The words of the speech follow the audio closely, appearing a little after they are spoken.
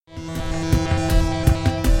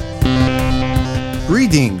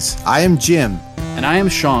Greetings, I am Jim. And I am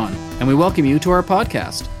Sean, and we welcome you to our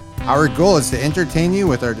podcast. Our goal is to entertain you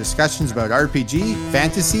with our discussions about RPG,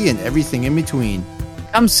 fantasy, and everything in between.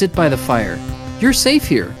 Come sit by the fire. You're safe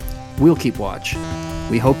here. We'll keep watch.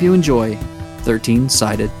 We hope you enjoy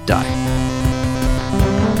 13-Sided Die.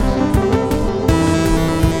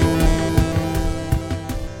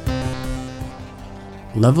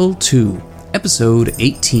 Level 2, Episode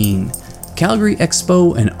 18, Calgary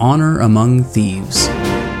Expo and Honor Among Thieves.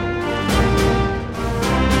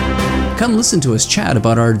 Come listen to us chat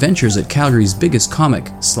about our adventures at Calgary's biggest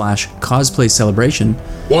comic/cosplay celebration.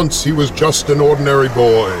 Once he was just an ordinary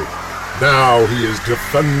boy. Now he is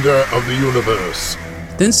defender of the universe.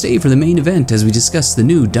 Then stay for the main event as we discuss the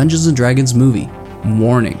new Dungeons & Dragons movie.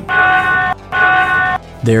 Warning.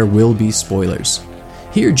 There will be spoilers.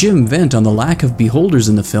 Hear Jim vent on the lack of beholders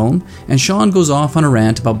in the film, and Sean goes off on a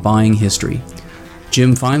rant about buying history.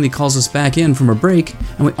 Jim finally calls us back in from a break,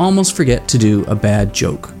 and we almost forget to do a bad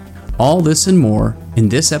joke. All this and more in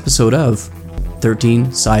this episode of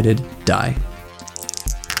 13-Sided Die.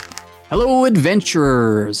 Hello,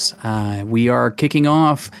 adventurers! We are kicking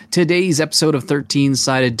off today's episode of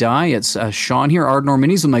 13-Sided Die. It's Sean here, Ardnor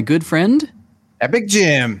Minis, with my good friend... Epic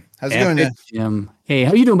Jim. How's it going, man? Jim. Hey,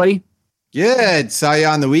 how you doing, buddy? Good. Saw you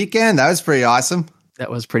on the weekend. That was pretty awesome. That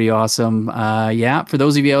was pretty awesome. Yeah, for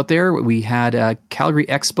those of you out there, we had Calgary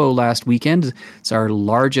Expo last weekend. It's our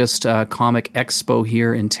largest comic expo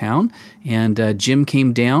here in town. And Jim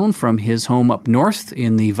came down from his home up north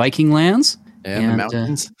in the Viking lands. In the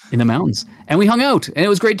mountains. In the mountains. And we hung out. And it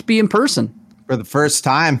was great to be in person. For the first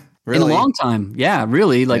time. Really. In a long time. Yeah,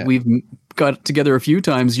 really. We've got together a few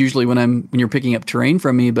times, usually when you're picking up terrain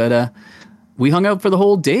from me. But we hung out for the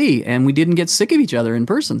whole day, and we didn't get sick of each other in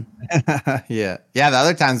person. Yeah. The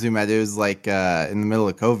other times we met, it was in the middle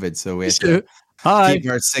of COVID, so we had to keep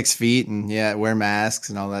our 6 feet and wear masks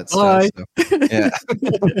and all that stuff. So, yeah.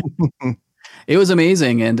 It was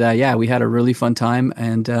amazing, and we had a really fun time.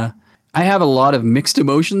 And I have a lot of mixed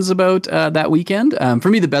emotions about that weekend. For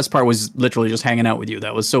me, the best part was literally just hanging out with you.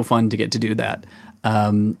 That was so fun to get to do that.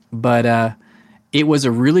 But it was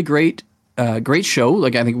a really great show. I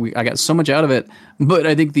think I got so much out of it, but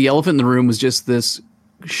I think the elephant in the room was just this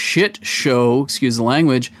shit show, excuse the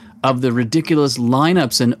language, of the ridiculous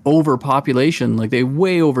lineups and overpopulation. They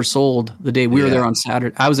way oversold the day we were there on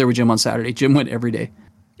Saturday. I was there with Jim on Saturday. Jim went every day.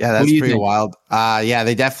 Yeah, that's pretty wild.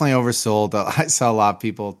 They definitely oversold. I saw a lot of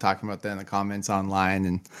people talking about that in the comments online,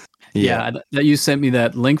 and that you sent me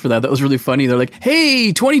that link for that. That was really funny. They're like,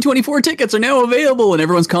 hey, 2024 tickets are now available. And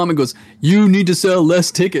everyone's comment goes, you need to sell less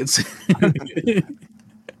tickets.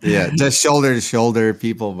 Yeah, just shoulder to shoulder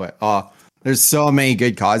people. But there's so many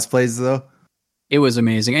good cosplays, though. It was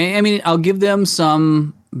amazing. I mean, I'll give them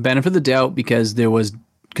some benefit of the doubt because there was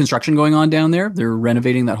construction going on down there. They're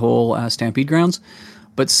renovating that whole Stampede grounds.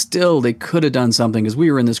 But still, they could have done something because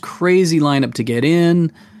we were in this crazy lineup to get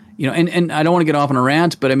in. You know, and I don't want to get off on a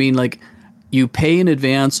rant, but I mean, you pay in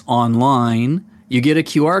advance online, you get a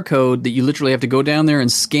QR code that you literally have to go down there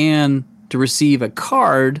and scan to receive a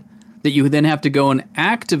card that you then have to go and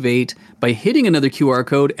activate by hitting another QR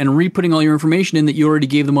code and re-putting all your information in that you already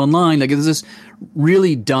gave them online. It's this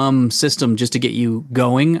really dumb system just to get you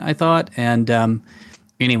going, I thought. And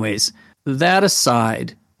anyways, that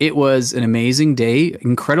aside, it was an amazing day,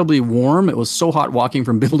 incredibly warm. It was so hot walking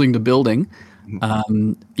from building to building.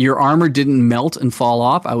 Your armor didn't melt and fall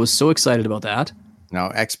off. I was so excited about that. No,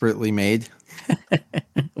 expertly made.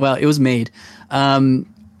 Well, it was made. That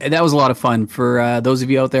was a lot of fun. For those of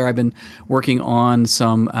you out there, I've been working on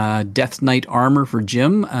some Death Knight armor for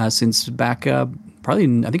Jim since back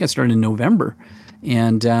probably, I think I started in November.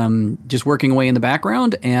 And just working away in the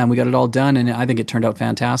background, and we got it all done, and I think it turned out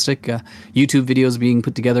fantastic. YouTube videos being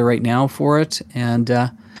put together right now for it, and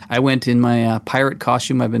I went in my pirate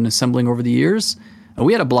costume I've been assembling over the years.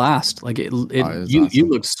 We had a blast. You awesome. You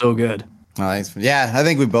looked so good. Oh, thanks. Yeah, I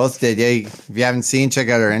think we both did. Yeah, if you haven't seen, check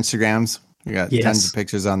out our Instagrams. We got tons of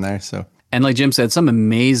pictures on there. So, and like Jim said, some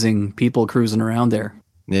amazing people cruising around there.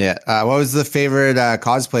 Yeah. What was the favorite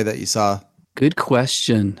cosplay that you saw? Good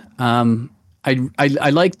question. I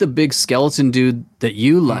like the big skeleton dude that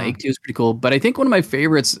you liked. He was pretty cool. But I think one of my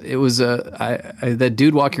favorites, it was that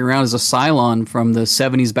dude walking around as a Cylon from the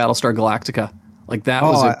 70s Battlestar Galactica. That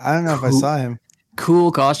was I don't know if I saw him.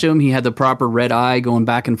 Cool costume. He had the proper red eye going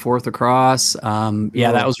back and forth across.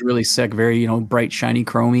 That was really sick. Very, bright, shiny,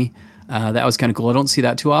 chromy. That was kind of cool. I don't see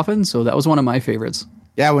that too often. So that was one of my favorites.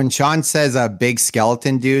 Yeah, when Sean says a big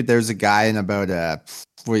skeleton dude, there's a guy in about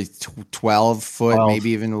 12 foot,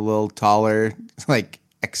 maybe even a little taller,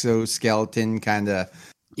 exoskeleton kind of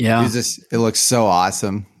Yeah. It looks so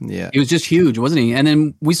awesome. Yeah. He was just huge, wasn't he? And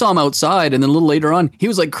then we saw him outside, and then a little later on, he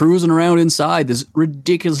was like cruising around inside this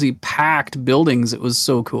ridiculously packed buildings. It was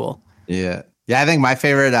so cool. Yeah. Yeah, I think my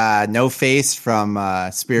favorite No Face from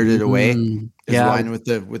Spirited Away is one with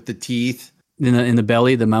the teeth. In the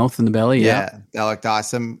belly, the mouth and the belly. Yeah, that looked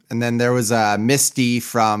awesome. And then there was Misty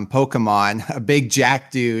from Pokemon, a big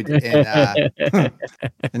jack dude in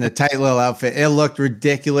a tight little outfit. It looked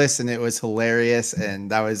ridiculous and it was hilarious.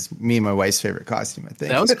 And that was me and my wife's favorite costume, I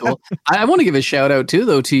think. That was cool. I want to give a shout out too,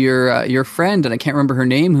 though, to your friend, and I can't remember her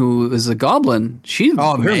name, who was a goblin.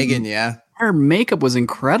 Megan, yeah. Her makeup was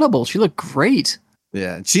incredible. She looked great.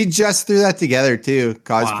 Yeah, she just threw that together too.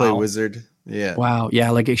 Cosplay wizard. Yeah. Wow. Yeah.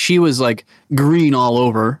 Like she was like green all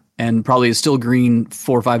over, and probably is still green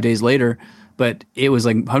 4 or 5 days later. But it was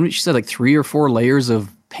like, how many? She said like 3 or 4 layers of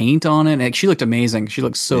paint on it. Like, she looked amazing. She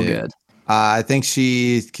looked so good. I think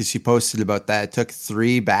because she posted about that. It took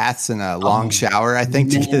 3 baths and a long shower, I think,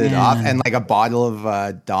 to get it off, and like a bottle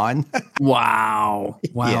of Dawn. Wow.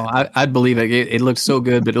 Yeah. I'd believe it. It looked so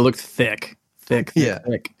good, but it looked thick. Thick.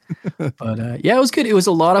 But it was good. It was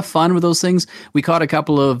a lot of fun with those things. We caught a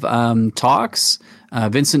couple of talks.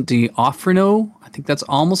 Vincent D'Onofrio, I think that's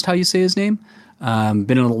almost how you say his name. Been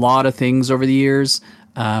in a lot of things over the years.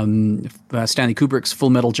 Stanley Kubrick's Full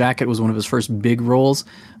Metal Jacket was one of his first big roles,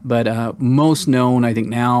 but most known, I think,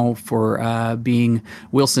 now for being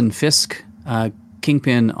Wilson Fisk,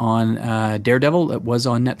 Kingpin on Daredevil, that was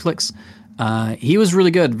on Netflix. He was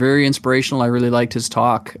really good, very inspirational. I really liked his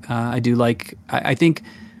talk. I think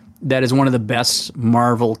that is one of the best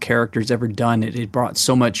Marvel characters ever done. It brought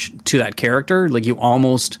so much to that character. Like you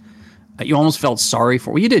almost felt sorry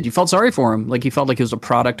for. Well, you did. You felt sorry for him. Like you felt like he was a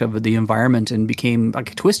product of the environment and became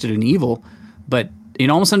like twisted and evil. But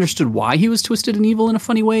you almost understood why he was twisted and evil in a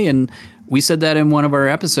funny way. And we said that in one of our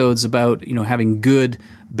episodes about having good,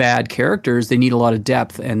 bad characters. They need a lot of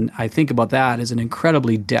depth, and I think about that as an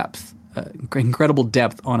incredible depth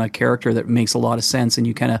on a character that makes a lot of sense, and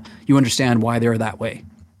you understand why they're that way.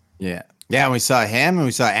 Yeah. Yeah, and we saw him, and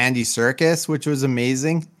we saw Andy Serkis, which was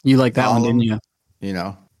amazing. You liked that one, didn't you?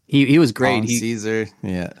 He was great. Caesar,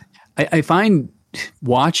 yeah. I find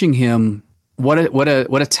watching him what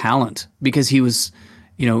a talent, because he was,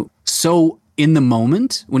 so in the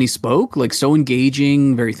moment when he spoke, like so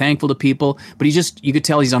engaging, very thankful to people. But you could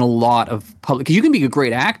tell he's done a lot of public. Because you can be a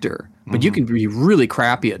great actor, but you can be really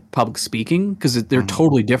crappy at public speaking, because they're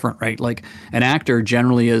totally different, right? Like an actor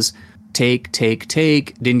generally is take,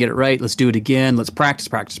 didn't get it right, let's do it again, let's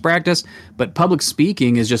practice. But public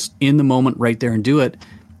speaking is just in the moment right there and do it.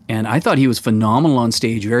 And I thought he was phenomenal on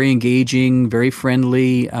stage, very engaging, very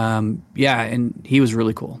friendly. And he was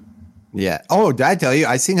really cool. Yeah. Oh, did I tell you?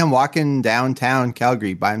 I seen him walking downtown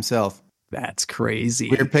Calgary by himself. That's crazy.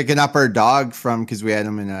 We were picking up our dog because we had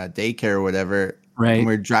him in a daycare or whatever. Right. And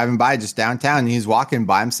we were driving by just downtown, and he's walking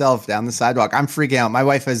by himself down the sidewalk. I'm freaking out. My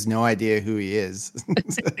wife has no idea who he is.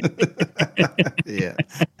 Yeah.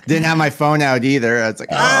 Didn't have my phone out either. I was like,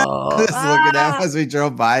 just looking at him as we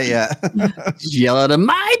drove by. Yeah. Yell at him,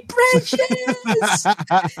 my precious.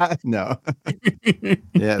 No.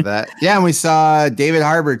 Yeah, and we saw David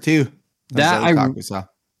Harbour too. We saw.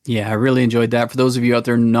 Yeah, I really enjoyed that. For those of you out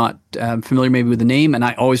there not familiar maybe with the name, and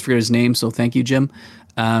I always forget his name, so thank you, Jim.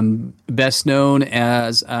 Best known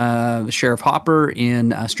as Sheriff Hopper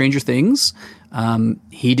in Stranger Things.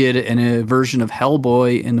 He did a version of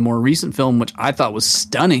Hellboy in the more recent film, which I thought was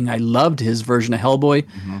stunning. I loved his version of Hellboy.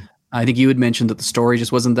 Mm-hmm. I think you had mentioned that the story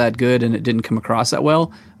just wasn't that good and it didn't come across that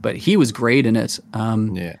well, but he was great in it.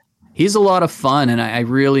 He's a lot of fun, and I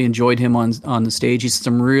really enjoyed him on the stage. He's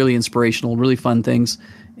some really inspirational, really fun things.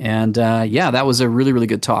 And that was a really, really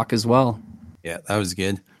good talk as well. Yeah, that was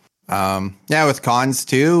good. With cons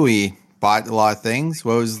too, we bought a lot of things.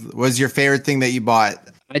 What was your favorite thing that you bought?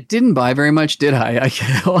 I didn't buy very much, did I?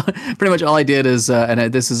 Pretty much all I did is,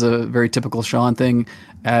 this is a very typical Sean thing,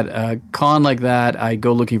 at a con like that, I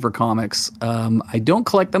go looking for comics. I don't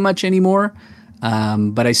collect them much anymore,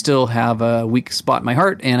 but I still have a weak spot in my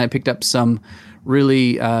heart, and I picked up some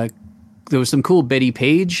really... there was some cool Betty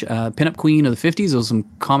Page, pinup queen of the 50s. There was some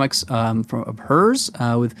comics of hers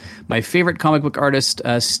with my favorite comic book artist,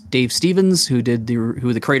 Dave Stevens, who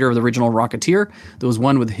was the creator of the original Rocketeer. There was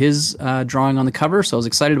one with his drawing on the cover, so I was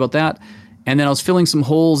excited about that. And then I was filling some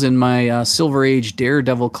holes in my Silver Age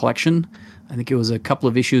Daredevil collection. I think it was a couple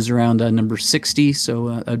of issues around number 60,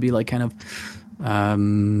 so that'd be like kind of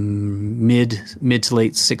mid to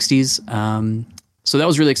late 60s. So that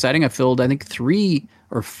was really exciting. I filled, I think, 3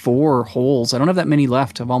 or 4 holes. I don't have that many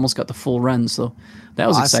left. I've almost got the full run, so that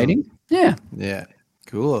was exciting. Yeah. Yeah.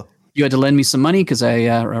 Cool. You had to lend me some money because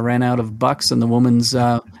I ran out of bucks, and the woman's.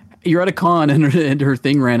 You're at a con, and her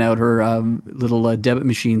thing ran out. Her little debit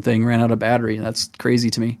machine thing ran out of battery. That's crazy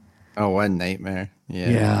to me. Oh, what a nightmare!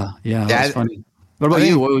 Yeah. That was funny. What about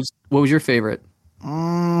you? What was your favorite?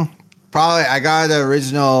 Probably I got the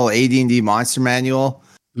original AD&D Monster Manual.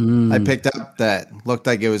 I picked up that looked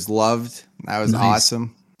like it was loved. That was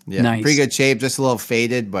awesome. Yeah, nice. Pretty good shape, just a little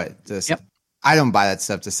faded, but just I don't buy that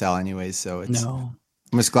stuff to sell anyways, so it's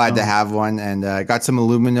I'm just glad to have one. And I got some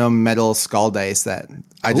aluminum metal skull dice that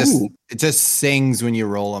it just sings when you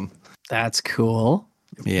roll them. That's cool.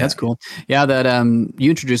 Yeah, that's cool. Yeah, that you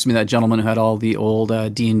introduced me to that gentleman who had all the old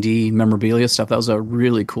D&D memorabilia stuff. That was a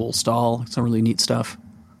really cool stall. Some really neat stuff.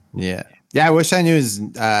 Yeah. Yeah, I wish I knew his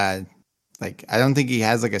I don't think he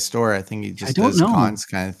has like a store. I think he just does cons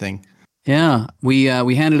kind of thing. Yeah, we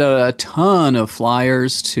handed out a ton of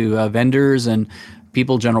flyers to vendors and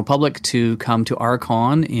people, general public, to come to our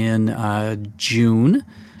con in June,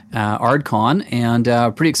 ArdCon,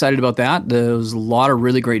 and pretty excited about that. There was a lot of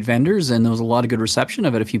really great vendors, and there was a lot of good reception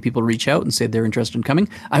of it. A few people reach out and said they're interested in coming.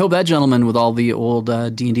 I hope that gentleman with all the old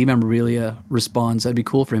D&D memorabilia responds. That'd be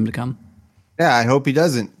cool for him to come. Yeah, I hope he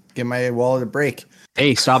doesn't. Give my wallet a break.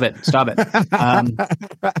 Hey, stop it.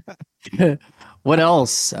 What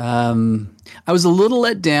else? I was a little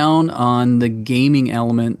let down on the gaming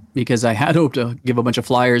element because I had hoped to give a bunch of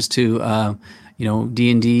flyers to,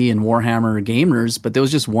 D&D and Warhammer gamers, but there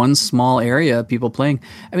was just one small area of people playing.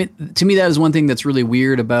 I mean, to me, that is one thing that's really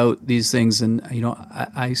weird about these things. And,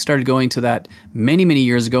 I started going to that many, many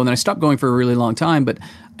years ago, and then I stopped going for a really long time. But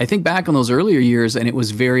I think back on those earlier years, and it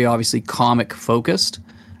was very obviously comic focused.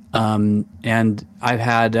 And I've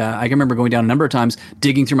had, I can remember going down a number of times,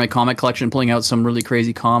 digging through my comic collection, pulling out some really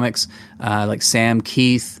crazy comics, like Sam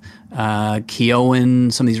Keith,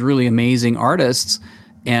 Keowen, some of these really amazing artists,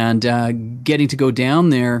 and getting to go down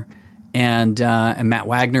there and Matt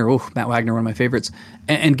Wagner, Matt Wagner, one of my favorites,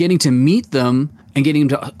 and getting to meet them and getting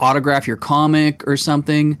them to autograph your comic or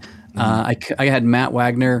something. I had Matt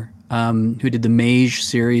Wagner, who did the Mage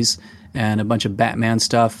series and a bunch of Batman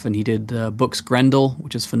stuff, and he did books Grendel,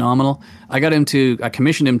 which is phenomenal. I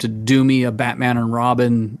commissioned him to do me a Batman and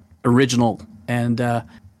Robin original, and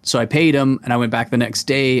so I paid him, and I went back the next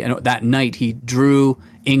day, and that night he drew,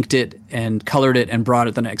 inked it, and colored it, and brought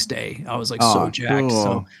it the next day. I was like so jacked. Cool.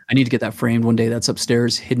 So I need to get that framed one day. That's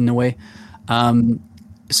upstairs, hidden away.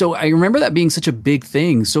 So I remember that being such a big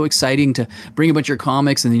thing, so exciting to bring a bunch of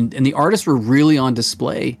comics, and the artists were really on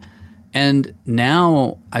display. And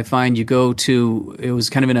now I find you go to, it was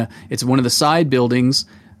kind of it's one of the side buildings,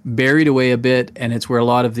 buried away a bit, and it's where a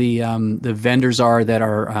lot of the vendors are that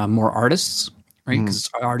are more artists, right? Because it's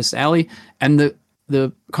Artist Alley, and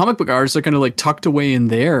the comic book artists are kind of like tucked away in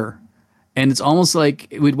there, and it's almost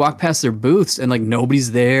like we'd walk past their booths and like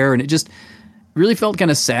nobody's there, and it just really felt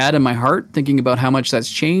kind of sad in my heart thinking about how much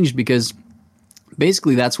that's changed, because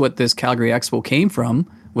basically that's what this Calgary Expo came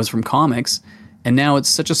from, was from comics. And now it's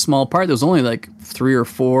such a small part. There's only like 3 or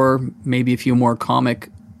 4, maybe a few more comic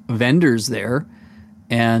vendors there.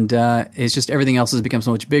 And it's just everything else has become so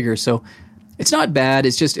much bigger. So it's not bad.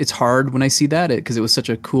 It's just, it's hard when I see that because it was such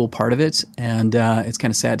a cool part of it. And it's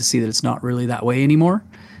kind of sad to see that it's not really that way anymore.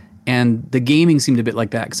 And the gaming seemed a bit like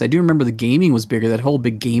that, because I do remember the gaming was bigger, that whole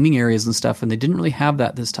big gaming areas and stuff. And they didn't really have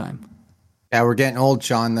that this time. Yeah, we're getting old,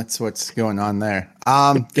 Sean. That's what's going on there.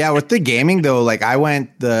 Yeah, with the gaming though, like I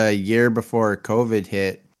went the year before COVID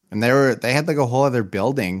hit, and they had like a whole other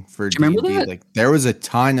building for D&D. Remember that? Like there was a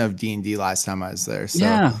ton of D&D last time I was there. So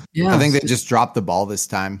yeah. I think they just dropped the ball this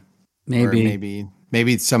time. Maybe. Or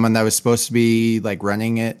maybe someone that was supposed to be like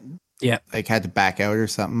running it, like had to back out or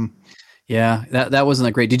something. Yeah, that wasn't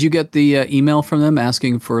that great. Did you get the email from them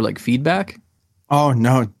asking for like feedback? Oh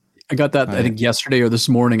no. I got that, I think, yesterday or this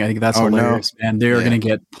morning. I think that's hilarious, man. They're going to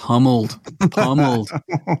get pummeled. I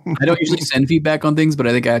don't usually send feedback on things, but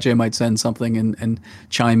I think actually I might send something and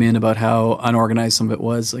chime in about how unorganized some of it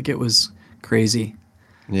was. Like, it was crazy.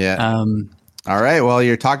 Yeah. All right. Well,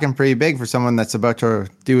 you're talking pretty big for someone that's about to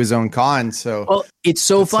do his own con. So, well, it's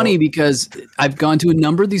so funny because I've gone to a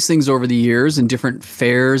number of these things over the years and different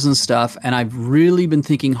fairs and stuff, and I've really been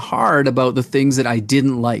thinking hard about the things that I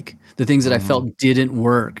didn't like, the things that I felt didn't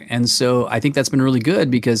work. And so I think that's been really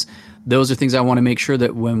good, because those are things I want to make sure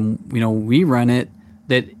that when, we run it,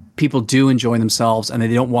 that people do enjoy themselves and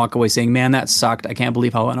they don't walk away saying, man, that sucked. I can't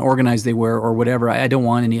believe how unorganized they were or whatever. I don't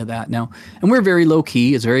want any of that now. And we're very low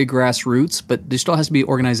key. It's very grassroots, but there still has to be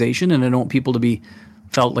organization, and I don't want people to be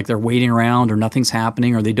felt like they're waiting around or nothing's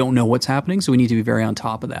happening or they don't know what's happening. So we need to be very on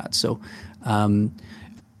top of that. So,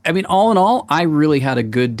 all in all, I really had a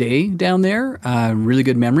good day down there, really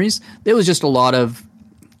good memories. There was just a lot of,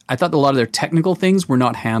 I thought a lot of their technical things were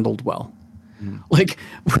not handled well. Like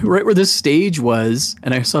right where this stage was,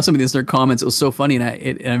 and I saw some of these in their comments. It was so funny, and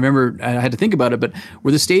I remember I had to think about it. But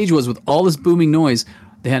where the stage was with all this booming noise,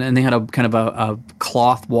 they had a kind of a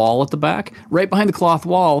cloth wall at the back. Right behind the cloth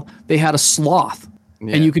wall, they had a sloth,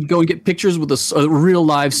 and you could go and get pictures with a real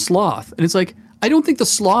live sloth. And it's like, I don't think the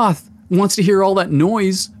sloth wants to hear all that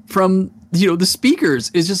noise from the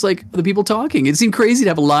speakers. It's just like the people talking. It seemed crazy to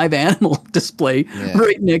have a live animal display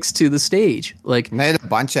right next to the stage. Like, and they had a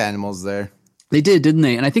bunch of animals there. They did, didn't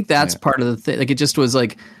they? And I think that's part of the thing. Like, it just was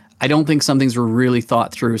like, I don't think some things were really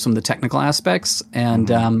thought through, some of the technical aspects. And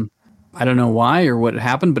I don't know why or what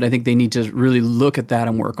happened, but I think they need to really look at that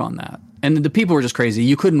and work on that. And the people were just crazy.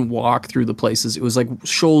 You couldn't walk through the places. It was like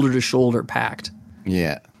shoulder to shoulder packed.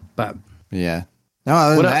 Yeah. But yeah. No,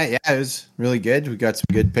 other than that, it was really good. We got some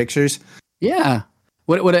good pictures. Yeah.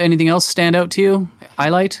 What anything else stand out to you?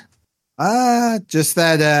 Highlight? Just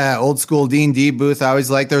that old school D&D booth. I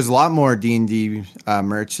always like. There's a lot more D&D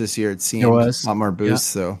merch this year. It seemed there was a lot more booths.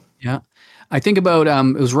 So I think about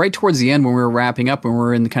it was right towards the end when we were wrapping up, when we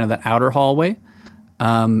were in kind of that outer hallway,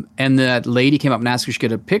 and that lady came up and asked if she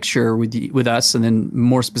could get a picture with us, and then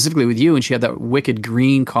more specifically with you. And she had that wicked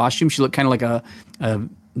green costume. She looked kind of like a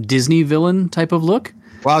Disney villain type of look.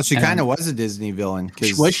 Well, she kind of was a Disney villain.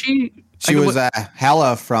 Was she? She was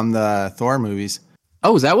Hela from the Thor movies.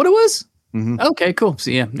 Oh, is that what it was? Mm-hmm. Okay, cool. So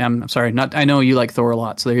yeah, I'm sorry. I know you like Thor a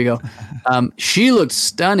lot, so there you go. She looked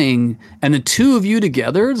stunning, and the two of you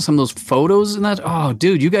together, some of those photos and that. Oh,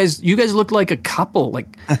 dude, you guys look like a couple.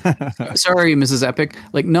 Like, sorry, Mrs. Epic,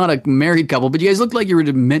 like not a married couple, but you guys looked like you were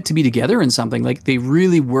meant to be together in something. Like they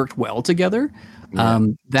really worked well together. Yeah.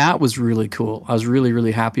 That was really cool. I was really,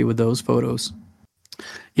 really happy with those photos.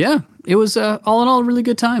 Yeah, it was all in all a really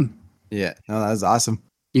good time. Yeah, no, that was awesome.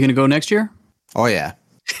 You gonna go next year? Oh yeah.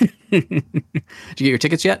 Did you get your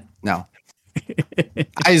tickets yet? No.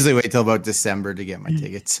 I usually wait till about December to get my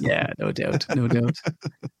tickets. Yeah, no doubt. No doubt.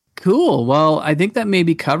 Cool. Well, I think that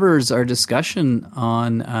maybe covers our discussion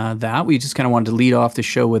on that. We just kind of wanted to lead off the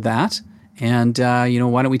show with that. And,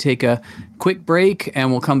 why don't we take a quick break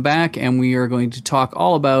and we'll come back and we are going to talk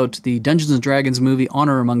all about the Dungeons & Dragons movie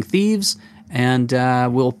Honor Among Thieves. And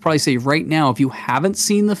we'll probably say right now, if you haven't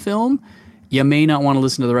seen the film, you may not want to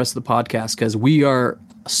listen to the rest of the podcast because we are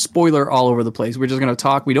spoiler all over the place. We're just going to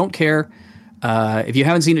talk. We don't care. If you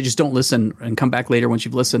haven't seen it, just don't listen and come back later once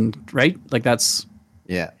you've listened, right? Like that's...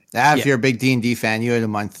 Yeah. If you're a big D&D fan, you had a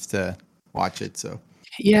month to watch it, so...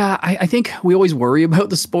 Yeah, I think we always worry about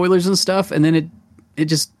the spoilers and stuff, and then it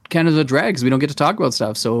just kind of a drag because we don't get to talk about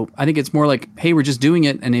stuff. So I think it's more like, hey, we're just doing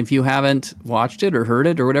it, and if you haven't watched it or heard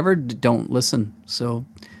it or whatever, don't listen. So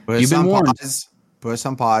you've been warned. Put us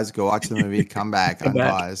on pause, go watch the movie, come back,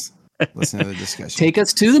 unpause, listen to the discussion. Take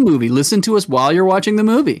us to the movie. Listen to us while you're watching the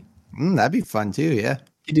movie. That'd be fun too, yeah.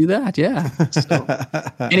 You do that, yeah. So,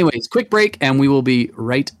 anyways, quick break, and we will be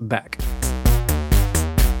right back.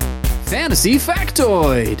 Fantasy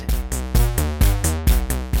Factoid.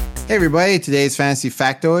 Hey everybody, today's Fantasy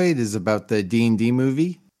Factoid is about the D&D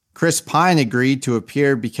movie. Chris Pine agreed to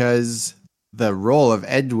appear because the role of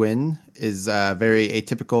Edwin is very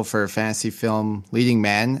atypical for a fantasy film leading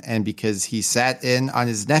man, and because he sat in on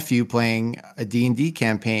his nephew playing a D&D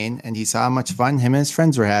campaign, and he saw how much fun him and his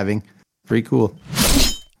friends were having. Pretty cool.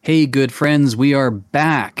 Hey, good friends, we are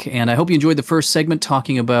back, and I hope you enjoyed the first segment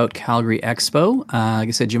talking about Calgary Expo. Like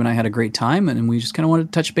I said, Jim and I had a great time, and we just kind of wanted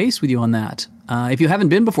to touch base with you on that. If you haven't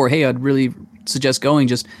been before, hey, I'd really suggest going.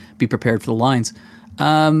 Just be prepared for the lines.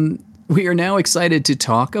 We are now excited to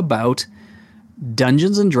talk about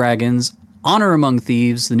Dungeons & Dragons, Honor Among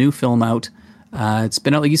Thieves, the new film out. It's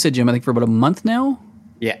been out, like you said, Jim, I think for about a month now?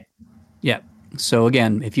 Yeah. Yeah. So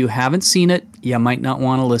again, if you haven't seen it, you might not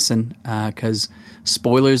want to listen because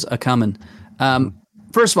spoilers are coming.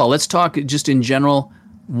 First of all, let's talk just in general.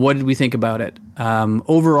 What did we think about it?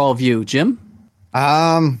 Overall view, Jim?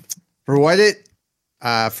 For what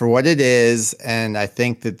it is, and I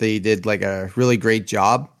think that they did like a really great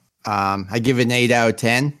job. I give it an 8 out of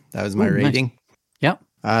 10. That was my rating. Nice.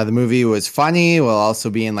 Yep. The movie was funny while also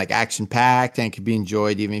being like action packed and could be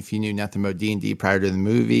enjoyed even if you knew nothing about D&D prior to the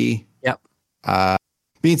movie. Yep.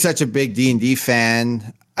 Being such a big D&D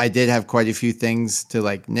fan, I did have quite a few things to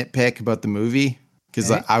like nitpick about the movie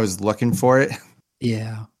because I was looking for it.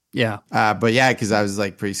 Yeah. Yeah. But yeah, because I was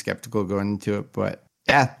like pretty skeptical going into it. But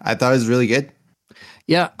yeah, I thought it was really good.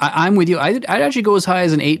 Yeah, I'm with you. I'd actually go as high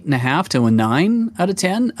as an 8.5 to a 9 out of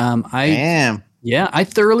 10. Damn. Yeah, I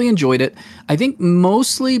thoroughly enjoyed it. I think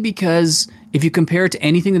mostly because if you compare it to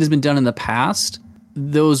anything that has been done in the past,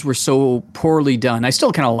 those were so poorly done. I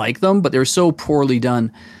still kind of like them, but they're so poorly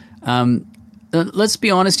done. let's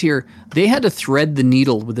be honest here. They had to thread the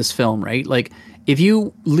needle with this film, right? Like, if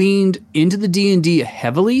you leaned into the D&D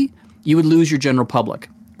heavily, you would lose your general public,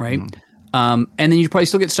 right? And then you'd probably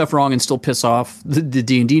still get stuff wrong and still piss off the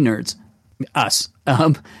D&D nerds, us.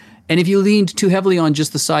 And if you leaned too heavily on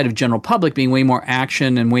just the side of general public being way more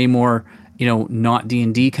action and way more, not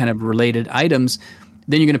D&D kind of related items,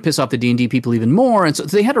 then you're going to piss off the D&D people even more. And so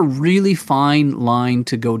they had a really fine line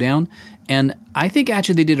to go down. And I think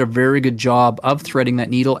actually they did a very good job of threading that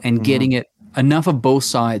needle and getting it enough of both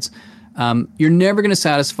sides. You're never going to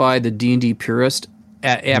satisfy the D&D purist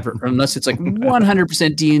ever, unless it's like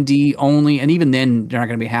 100% D&D only. And even then, they're not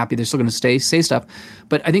going to be happy. They're still going to say stuff.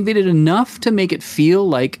 But I think they did enough to make it feel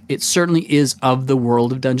like it certainly is of the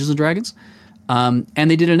world of Dungeons and Dragons. And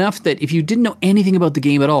they did enough that if you didn't know anything about the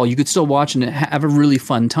game at all, you could still watch and have a really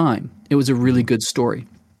fun time. It was a really good story.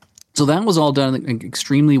 So that was all done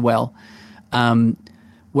extremely well.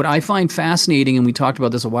 What I find fascinating, and we talked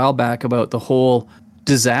about this a while back, about the whole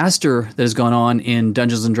disaster that has gone on in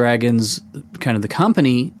Dungeons and Dragons, kind of the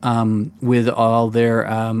company, with all their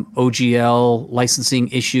OGL licensing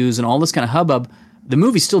issues and all this kind of hubbub. The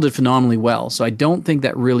movie still did phenomenally well, so I don't think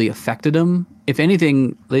that really affected them. If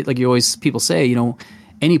anything, like people say,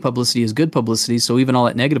 any publicity is good publicity. So even all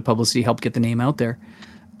that negative publicity helped get the name out there.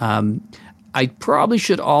 I probably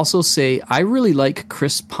should also say I really like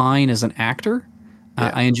Chris Pine as an actor.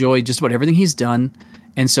 I enjoy just about everything he's done,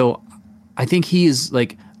 and so I think he is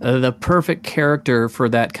like the perfect character for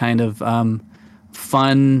that kind of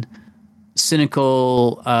fun,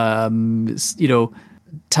 cynical,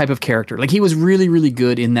 type of character. Like, he was really, really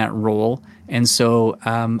good in that role. And so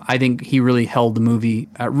I think he really held the movie,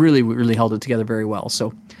 really, really held it together very well.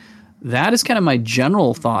 So that is kind of my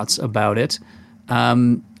general thoughts about it.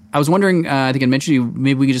 I was wondering, I think I mentioned you,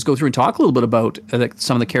 maybe we could just go through and talk a little bit about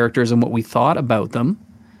some of the characters and what we thought about them.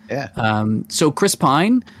 Yeah. So Chris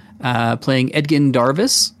Pine playing Edgin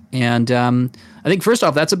Darvis. And I think, first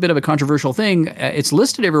off, that's a bit of a controversial thing. It's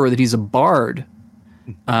listed everywhere that he's a bard.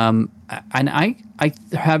 And I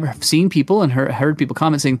have seen people and heard people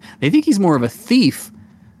comment saying they think he's more of a thief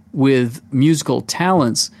with musical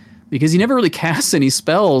talents, because he never really casts any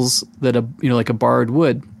spells that like a bard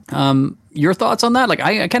would. Your thoughts on that? Like,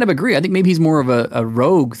 I kind of agree. I think maybe he's more of a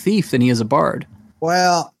rogue thief than he is a bard.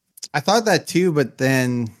 Well, I thought that too, but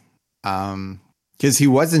then because he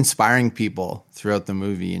was inspiring people throughout the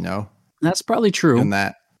movie, That's probably true. And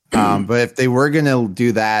that. But if they were going to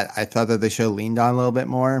do that, I thought that they should have leaned on a little bit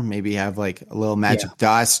more. Maybe have like a little magic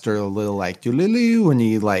dust or a little like dooloo when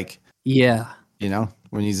he like, when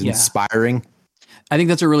he's inspiring. I think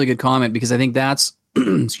that's a really good comment, because I think that's,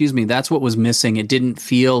 that's what was missing. It didn't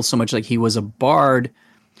feel so much like he was a bard.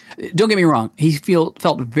 Don't get me wrong. He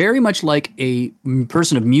felt very much like a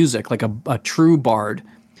person of music, like a true bard.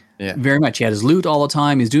 Yeah. Very much. He had his lute all the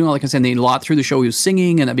time. He's doing all that kind of stuff. And a lot through the show he was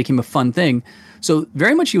singing, and that became a fun thing. So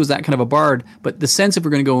very much he was that kind of a bard, but the sense, if we're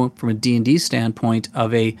going to go from a D&D standpoint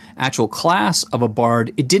of a actual class of a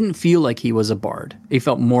bard, it didn't feel like he was a bard. It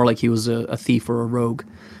felt more like he was a thief or a rogue.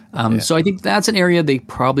 So I think that's an area they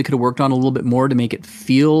probably could have worked on a little bit more to make it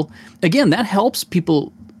feel, again, that helps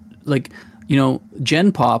people like,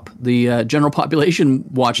 Gen Pop, the general population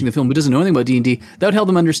watching the film who doesn't know anything about D&D, that would help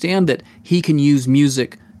them understand that he can use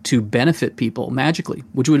music to benefit people magically,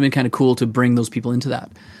 which would have been kind of cool to bring those people into that.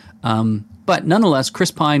 But nonetheless, Chris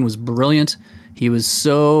Pine was brilliant. He was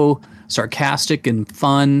so sarcastic and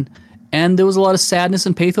fun, and there was a lot of sadness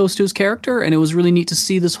and pathos to his character, and it was really neat to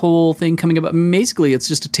see this whole thing coming about. Basically, it's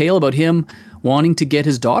just a tale about him wanting to get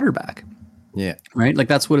his daughter back. Yeah. Right? Like,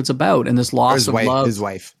 that's what it's about, and this loss of love. His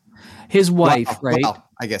wife, right? Well,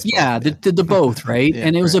 I guess. Yeah, the both, right?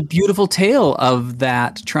 And it was a beautiful tale of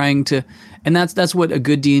that, trying to... And that's what a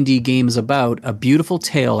good D&D game is about, a beautiful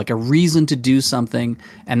tale, like a reason to do something.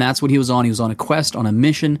 And that's what he was on. He was on a quest, on a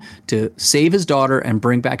mission to save his daughter and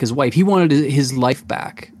bring back his wife. He wanted his life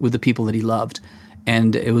back with the people that he loved.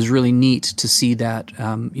 And it was really neat to see that,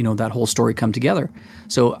 that whole story come together.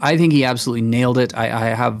 So I think he absolutely nailed it.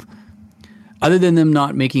 I have, other than them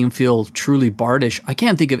not making him feel truly bardish, I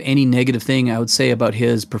can't think of any negative thing I would say about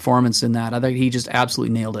his performance in that. I think he just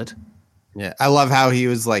absolutely nailed it. Yeah, I love how he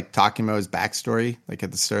was like talking about his backstory, like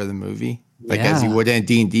at the start of the movie, like as he would in a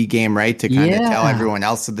D&D game, right? To kind of tell everyone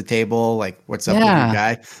else at the table, like, what's up with your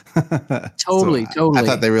guy? Totally. I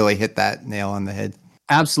thought they really hit that nail on the head.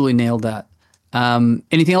 Absolutely nailed that.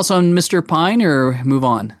 Anything else on Mr. Pine, or move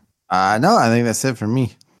on? No, I think that's it for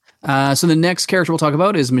me. So the next character we'll talk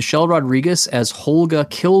about is Michelle Rodriguez as Holga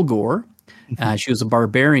Kilgore. She was a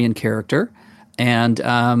barbarian character. And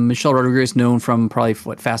Michelle Rodriguez, known from probably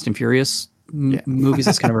Fast and Furious movies.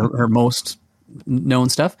 That's kind of her most known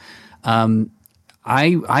stuff.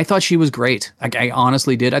 I thought she was great. I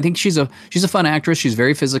honestly did. I think she's a fun actress. She's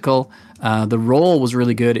very physical. The role was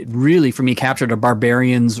really good. It really, for me, captured a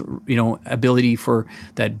barbarian's ability for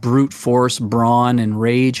that brute force, brawn, and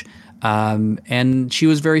rage. And she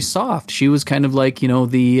was very soft. She was kind of like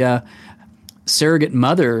the surrogate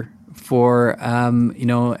mother for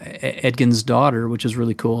Edgin's daughter, which is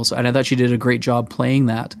really cool. So, and I thought she did a great job playing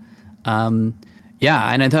that.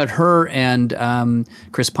 Yeah, and I thought her and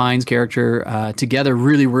Chris Pine's character together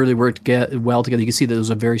really worked well together. You can see that there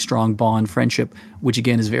was a very strong bond, friendship, which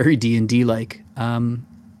again is very D&D like.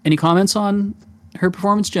 Any comments on her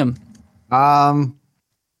performance, Jim? Well,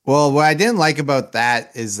 what I didn't like about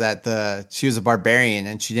that is that she was a barbarian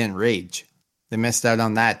and she didn't rage. They missed out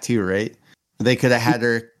on that too, right? They could have had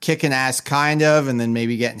her kicking ass kind of, and then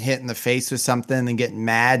maybe getting hit in the face with something and getting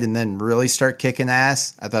mad and then really start kicking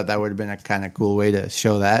ass. I thought that would have been a kind of cool way to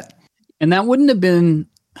show that. And that wouldn't have been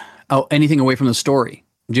anything away from the story.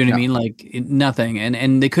 Do you know what I mean? Like nothing.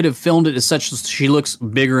 And they could have filmed it as such. She looks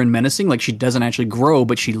bigger and menacing. Like she doesn't actually grow,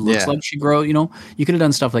 but she looks like she grows. You could have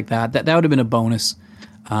done stuff like that. That would have been a bonus.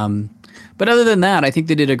 But other than that, I think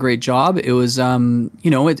they did a great job. It was,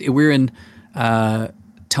 we're in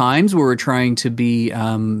times where we're trying to be,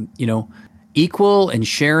 equal and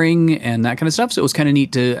sharing and that kind of stuff. So it was kind of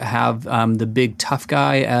neat to have the big tough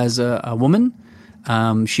guy as a woman.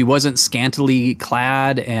 She wasn't scantily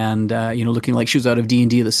clad and, looking like she was out of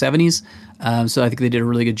D&D of the 70s. So I think they did a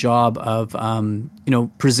really good job of,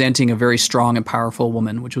 presenting a very strong and powerful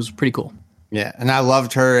woman, which was pretty cool. Yeah. And I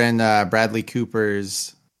loved her and Bradley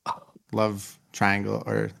Cooper's love triangle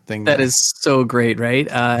or thing. That is so great, right?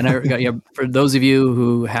 And for those of you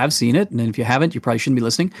who have seen it, and if you haven't, you probably shouldn't be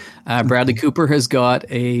listening. Bradley Cooper has got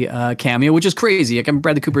a cameo, which is crazy. Like,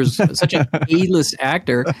 Bradley Cooper is such an A-list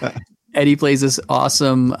actor, and he plays this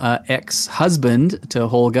awesome ex-husband to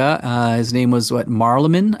Holga. His name was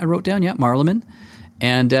Marleman. I wrote down, Marleman.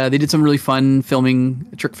 And they did some really fun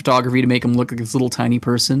filming, trick photography to make him look like this little tiny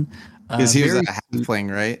person. Because he was a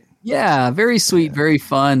halfling, right? Yeah, very sweet, very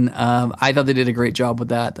fun. I thought they did a great job with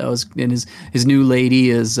that. That was, and his new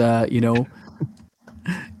lady is, totally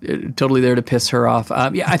there to piss her off.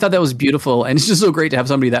 I thought that was beautiful, and it's just so great to have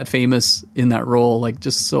somebody that famous in that role. Like,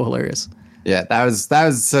 just so hilarious. Yeah, that was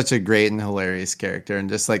such a great and hilarious character, and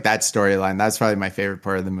just like that storyline. That's probably my favorite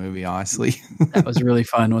part of the movie, honestly. That was really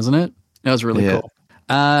fun, wasn't it? That was really cool.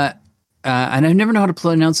 And I never know how to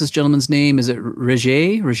pronounce this gentleman's name. Is it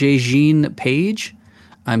Roger Jean Page?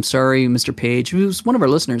 I'm sorry, Mr. Page, who's one of our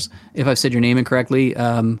listeners, if I've said your name incorrectly.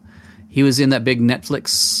 He was in that big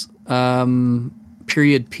Netflix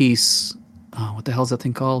period piece. Oh, what the hell is that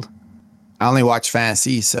thing called? I only watch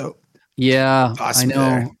fantasy, so. Yeah, I know.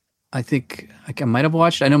 There. I think I might have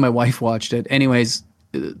watched. I know my wife watched it. Anyways,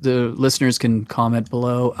 the listeners can comment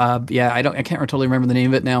below. I can't totally remember the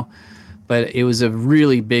name of it now, but it was a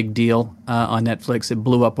really big deal on Netflix. It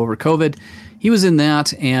blew up over COVID. He was in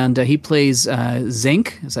that, and he plays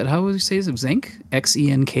Zenk. Is that how we say it? Zenk?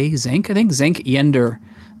 X-E-N-K? Zenk, I think? Zenk Yender.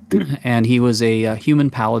 And he was a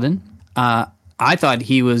human paladin. I thought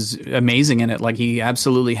he was amazing in it. Like, he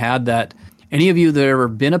absolutely had that. Any of you that have ever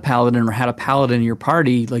been a paladin or had a paladin in your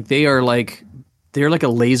party, like, they're like a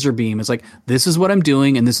laser beam. It's like, this is what I'm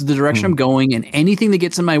doing, and this is the direction I'm going, and anything that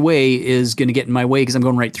gets in my way is going to get in my way because I'm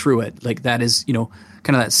going right through it. Like, that is,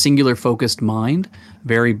 kind of that singular focused mind,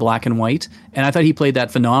 very black and white. And I thought he played that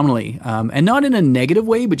phenomenally. And not in a negative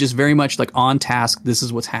way, but just very much like on task. This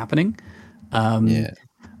is what's happening. They had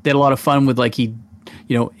a lot of fun with, like,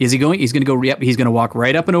 is he going? He's going to go. Yep, he's going to walk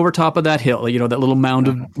right up and over top of that hill. That little mound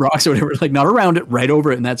of rocks or whatever. Like, not around it, right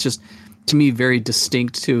over it. And that's just, to me, very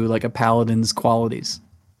distinct to like a paladin's qualities.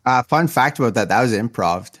 Fun fact about that was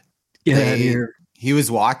improv. Yeah, he was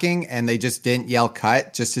walking and they just didn't yell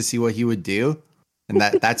cut just to see what he would do. And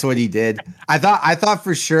that's what he did. I thought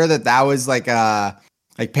for sure that was like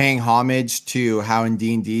paying homage to how in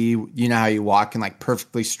D&D, how you walk in like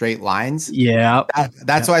perfectly straight lines. Yeah.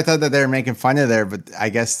 That's why I thought that they were making fun of there, but I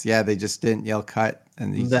guess, they just didn't yell cut.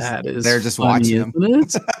 And they're just watching them.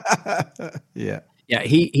 Yeah. Yeah,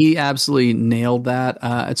 he absolutely nailed that.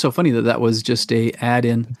 It's so funny that was just a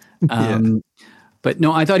add-in. But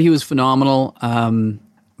no, I thought he was phenomenal.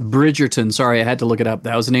 Bridgerton, sorry, I had to look it up.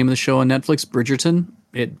 That was the name of the show on Netflix, Bridgerton.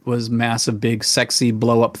 It was massive, big, sexy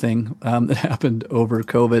blow-up thing that happened over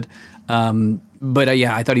COVID. But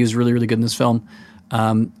I thought he was really, really good in this film.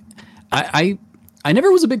 I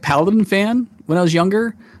never was a big Paladin fan when I was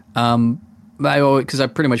younger, because I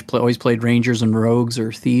pretty much always played Rangers and Rogues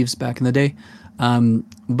or Thieves back in the day.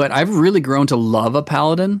 But I've really grown to love a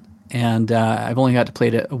Paladin, and I've only got to play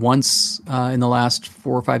it once in the last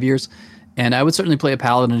 4 or 5 years. And I would certainly play a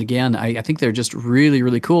paladin again. I think they're just really,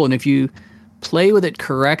 really cool. And if you play with it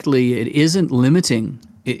correctly, it isn't limiting.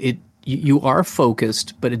 You are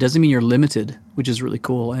focused, but it doesn't mean you're limited, which is really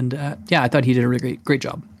cool. And I thought he did a really great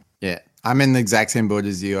job. Yeah, I'm in the exact same boat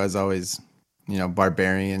as you. I was always,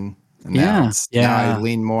 barbarian. And now I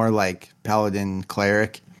lean more like paladin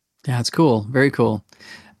cleric. Yeah, it's cool. Very cool.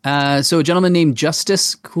 So a gentleman named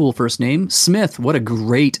Justice, cool first name. Smith, what a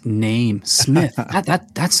great name. Smith,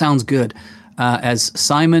 that sounds good. As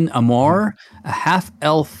Simon Amor, a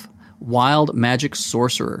half-elf wild magic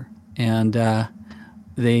sorcerer. And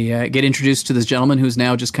they get introduced to this gentleman who's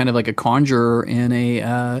now just kind of like a conjurer in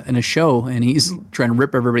a show, and he's trying to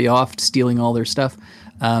rip everybody off, stealing all their stuff.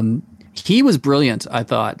 He was brilliant, I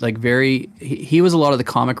thought. He was a lot of the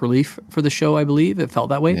comic relief for the show, I believe. It felt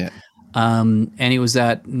that way. Yeah. And he was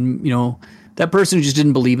that, that person who just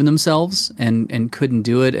didn't believe in themselves and couldn't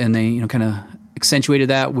do it. And they, kind of accentuated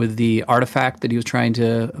that with the artifact that he was trying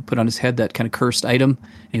to put on his head, that kind of cursed item.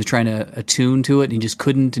 And he was trying to attune to it, and he just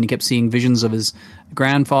couldn't. And he kept seeing visions of his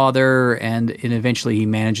grandfather, and eventually he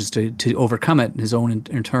manages to overcome it, his own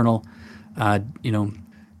internal,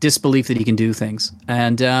 disbelief that he can do things.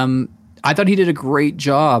 And I thought he did a great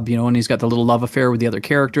job, and he's got the little love affair with the other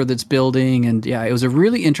character that's building. And yeah, it was a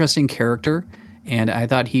really interesting character, and I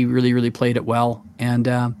thought he really, really played it well. And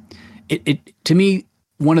it to me,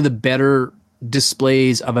 one of the better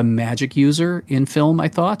displays of a magic user in film, I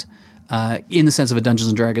thought, in the sense of a Dungeons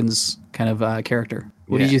and Dragons kind of character.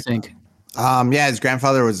 What did you think? His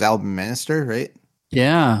grandfather was Alban Minister, right?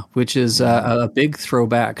 Yeah, which is a big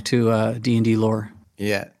throwback to D&D lore.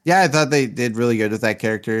 Yeah, I thought they did really good with that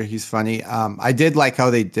character. He's funny. I did like how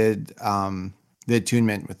they did the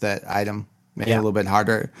attunement with that item. Made it a little bit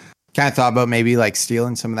harder. Kind of thought about maybe like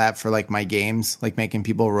stealing some of that for like my games, like making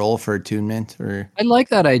people roll for attunement. Or I like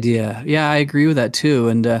that idea. Yeah, I agree with that too.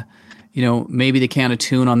 And maybe they can't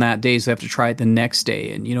attune on that day, so they have to try it the next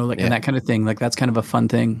day, and and that kind of thing. Like that's kind of a fun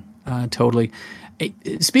thing. Totally.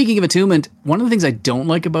 Speaking of attunement, one of the things I don't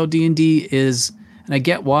like about D&D is, and I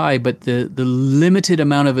get why, but the limited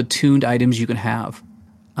amount of attuned items you can have.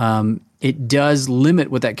 It does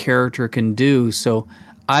limit what that character can do. So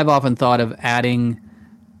I've often thought of adding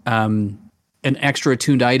an extra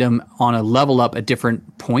attuned item on a level up at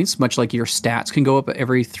different points, much like your stats can go up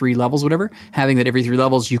every 3 levels, whatever. Having that every 3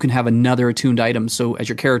 levels, you can have another attuned item. So as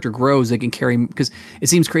your character grows, they can carry, because it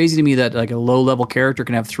seems crazy to me that like a low level character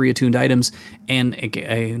can have 3 attuned items, and a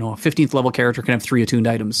 15th level character can have 3 attuned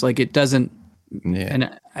items. Like it doesn't. Yeah.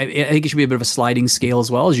 And I think it should be a bit of a sliding scale as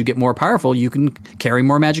well. As you get more powerful, you can carry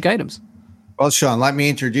more magic items. Well, Sean, let me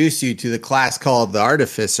introduce you to the class called the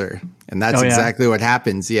Artificer. And that's exactly what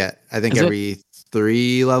happens. Yeah. I think every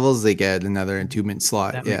 3 levels, they get another attunement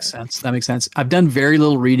slot. That makes sense. That makes sense. I've done very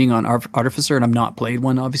little reading on Artificer, and I've not played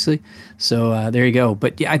one, obviously. So there you go.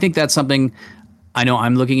 But yeah, I think that's something I know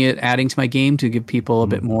I'm looking at adding to my game to give people a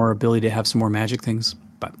bit more ability to have some more magic things.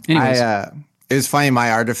 But anyways. It was funny,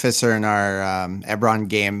 my Artificer in our Ebron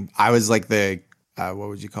game, I was like the, what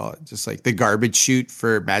would you call it? Just like the garbage chute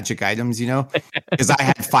for magic items, Because I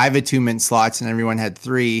had 5 attunement slots and everyone had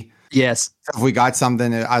 3. Yes. So if we got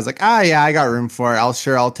something, I was like, I got room for it.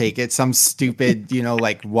 I'll take it. Some stupid,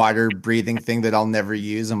 like water breathing thing that I'll never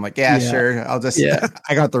use. I'm like, sure. I'll just,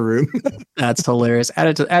 I got the room. That's hilarious. Add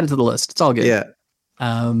it to the list. It's all good. Yeah.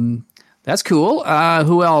 That's cool.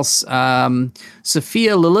 Who else?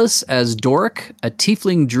 Sophia Lillis as Doric, a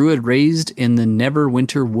tiefling druid raised in the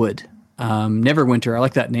Neverwinter Wood. Neverwinter. I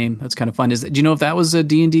like that name. That's kind of fun. Do you know if that was a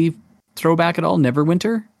D&D throwback at all?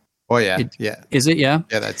 Neverwinter? Oh, yeah. Is it? Yeah.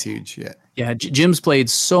 Yeah, that's huge. Yeah. Yeah. Jim's played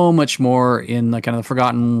so much more in like kind of the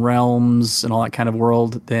Forgotten Realms and all that kind of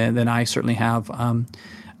world than I certainly have.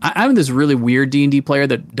 I'm this really weird D&D player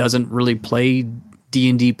that doesn't really play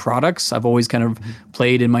D&D products. I've always kind of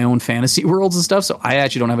played in my own fantasy worlds and stuff, so I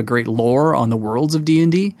actually don't have a great lore on the worlds of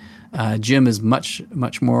D&D. Jim is much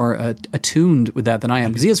more attuned with that than I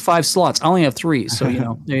am, because he has 5 slots. I only have 3, so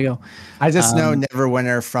there you go. I just know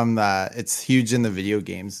Neverwinter from it's huge in the video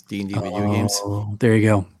games, D&D video games. There you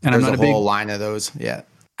go. And there's a whole line of those. Yeah.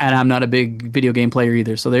 And I'm not a big video game player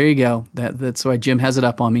either, so there you go. That's why Jim has it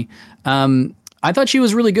up on me. I thought she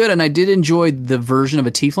was really good, and I did enjoy the version of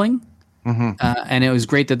a tiefling. Mm-hmm. And it was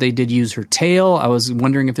great that they did use her tail. I was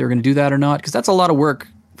wondering if they were going to do that or not, because that's a lot of work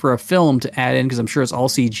for a film to add in, because I'm sure it's all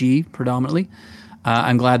CG predominantly.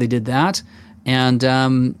 I'm glad they did that.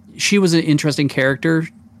 And she was an interesting character.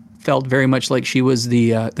 Felt very much like she was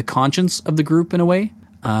the conscience of the group in a way.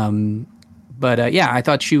 But I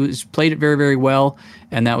thought she played it very, very well.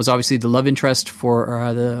 And that was obviously the love interest for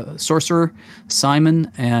the sorcerer,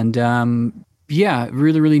 Simon. And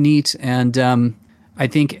really, really neat. And I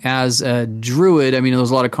think as a druid, I mean, there was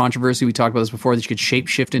a lot of controversy. We talked about this before, that you could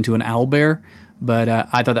shapeshift into an owlbear, but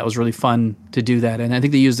I thought that was really fun to do that. And I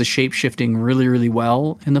think they used the shape-shifting really, really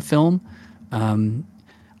well in the film.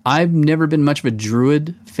 I've never been much of a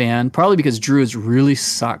druid fan, probably because druids really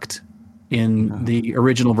sucked in the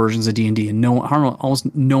original versions of D&D, and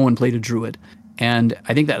almost no one played a druid. And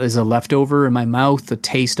I think that is a leftover in my mouth,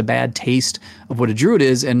 a bad taste of what a druid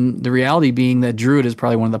is. And the reality being that druid is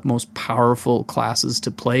probably one of the most powerful classes to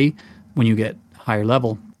play when you get higher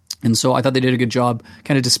level. And so I thought they did a good job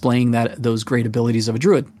kind of displaying those great abilities of a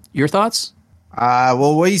druid. Your thoughts?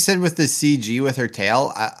 Well, what you said with the CG with her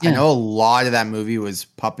tail, I know a lot of that movie was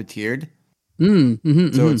puppeteered.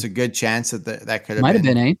 So it's a good chance that could have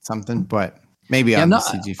been something, but maybe I'm not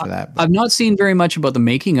CG for that. But. I've not seen very much about the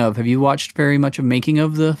making of. Have you watched very much of making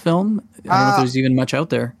of the film? I don't know if there's even much out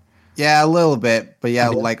there. Yeah, a little bit, but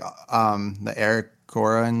like the Eric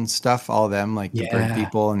Cora and stuff, all of them, like the bird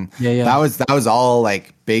people, and that was all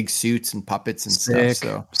like big suits and puppets and stuff.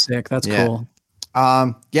 So sick. That's cool.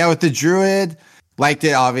 With the druid, liked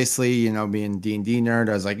it, obviously, being D&D nerd.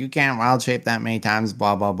 I was like, you can't wild shape that many times,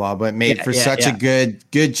 blah, blah, blah. But made for such a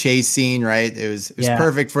good chase scene, right? It was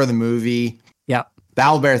perfect for the movie. Yeah. The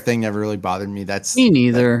owlbear thing never really bothered me. Me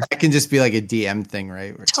neither. That can just be like a DM thing,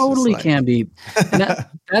 right? Totally can be. And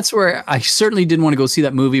that's where I certainly didn't want to go see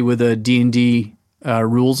that movie with a D&D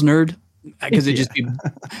rules nerd. Because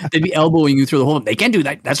they'd be elbowing you through the whole. They can't do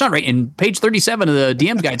that. That's not right. And page 37 of the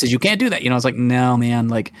DM's guide says you can't do that. I was like, no, man.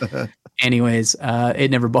 Like, anyways,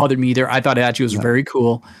 it never bothered me either. I thought it actually was very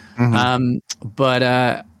cool. But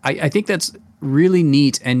I think that's really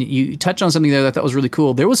neat. And you touched on something there that I thought was really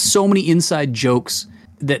cool. There was so many inside jokes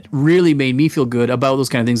that really made me feel good about those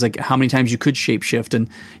kind of things, like how many times you could shapeshift. And,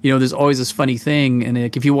 there's always this funny thing. And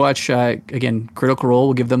like, if you watch, again, Critical Role,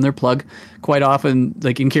 we'll give them their plug quite often,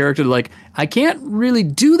 like in character, like, I can't really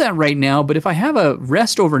do that right now, but if I have a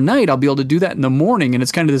rest overnight, I'll be able to do that in the morning. And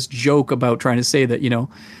it's kind of this joke about trying to say that,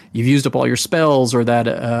 you've used up all your spells, or that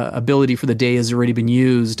ability for the day has already been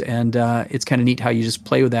used. And it's kind of neat how you just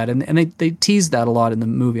play with that. And they teased that a lot in the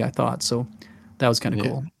movie, I thought. So that was kind of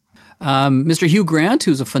cool. Mr. Hugh Grant,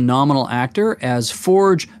 who's a phenomenal actor, as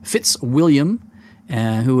Forge Fitzwilliam,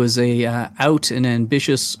 who was a out and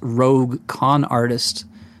ambitious rogue con artist.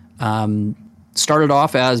 Started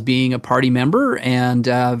off as being a party member, and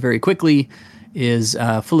very quickly is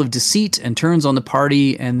full of deceit and turns on the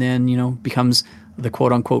party, and then becomes the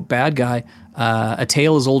quote unquote bad guy. A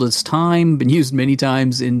tale as old as time, been used many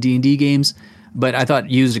times in D&D games. But I thought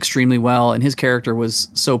used extremely well, and his character was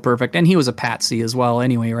so perfect. And he was a patsy as well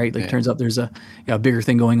anyway, right? Like, it turns out there's a bigger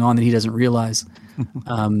thing going on that he doesn't realize,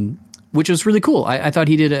 which was really cool. I thought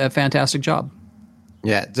he did a fantastic job.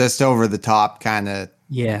 Yeah, just over the top kind of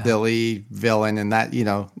silly villain, and that,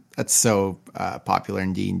 that's so popular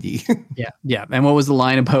in D&D. Yeah. And what was the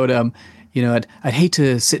line about, I'd hate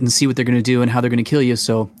to sit and see what they're going to do and how they're going to kill you,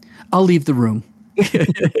 so I'll leave the room.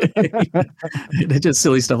 Just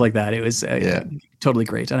silly stuff like that. It was totally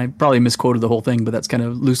great, and I probably misquoted the whole thing, but that's kind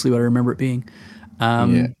of loosely what I remember it being.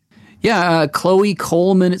 Chloe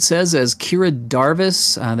Coleman, it says, as Kira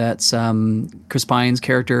Darvis. That's Chris Pine's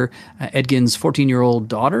character, Edgin's 14-year-old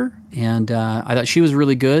daughter, and I thought she was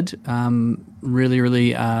really good. Really,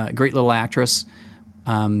 really great little actress.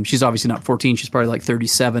 She's obviously not 14; she's probably like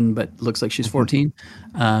 37, but looks like she's 14.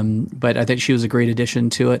 But I think she was a great addition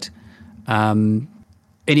to it.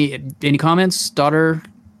 Any comments, daughter?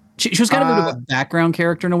 She was kind of a background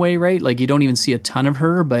character in a way, right? Like, you don't even see a ton of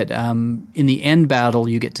her, but in the end battle,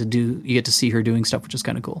 you get to see her doing stuff, which is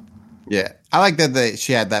kind of cool. Yeah, I like that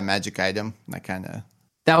she had that magic item.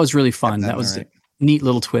 That was really fun. That was a neat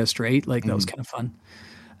little twist, right? Like, that was kind of fun.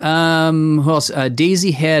 Who else?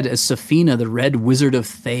 Daisy Head as Safina, the Red Wizard of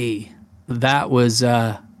Thay. That was.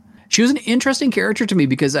 She was an interesting character to me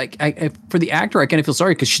because I for the actor, I kind of feel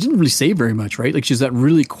sorry because she didn't really say very much, right? Like, she was that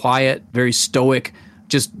really quiet, very stoic,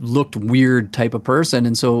 just looked weird type of person.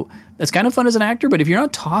 And so that's kind of fun as an actor, but if you're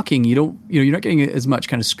not talking, you're not getting as much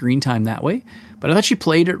kind of screen time that way. But I thought she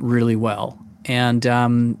played it really well. And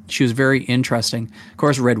she was very interesting. Of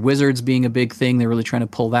course, Red Wizards being a big thing, they're really trying to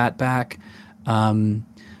pull that back.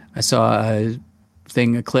 I saw a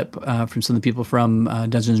clip from some of the people from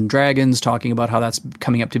Dungeons and Dragons talking about how that's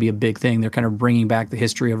coming up to be a big thing. They're kind of bringing back the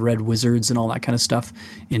history of Red Wizards and all that kind of stuff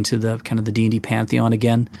into the kind of the D&D pantheon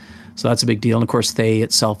again. So that's a big deal. And of course, Thay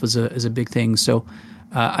itself is a big thing. So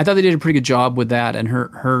I thought they did a pretty good job with that. And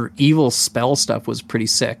her evil spell stuff was pretty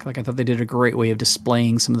sick. Like, I thought they did a great way of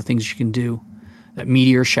displaying some of the things you can do. That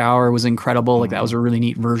meteor shower was incredible. Like, that was a really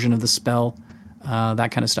neat version of the spell.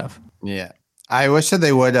 That kind of stuff. Yeah. I wish that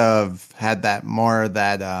they would have had that more of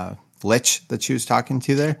that Lich that she was talking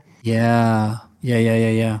to there. Yeah.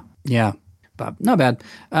 But not bad.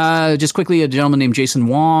 Just quickly, a gentleman named Jason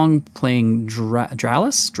Wong playing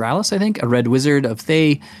Dralis, I think, a red wizard of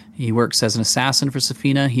Thay. He works as an assassin for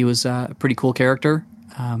Safina. He was a pretty cool character,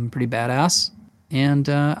 pretty badass. And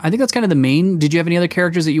I think that's kind of the main. Did you have any other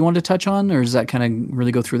characters that you wanted to touch on, or does that kind of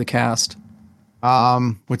really go through the cast?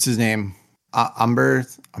 What's his name?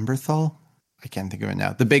 Umberthal? I can't think of it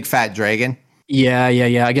now. The big fat dragon. Yeah.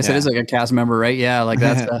 I guess it is like a cast member, right? Yeah, like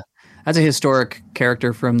that's a historic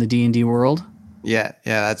character from the D&D world. Yeah,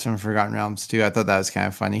 that's from Forgotten Realms too. I thought that was kind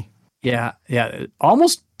of funny. Yeah,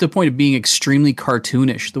 almost to the point of being extremely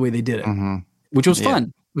cartoonish the way they did it, which was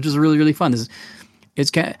fun, which was really, really fun. I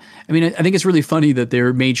think it's really funny that they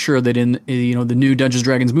made sure that in the new Dungeons &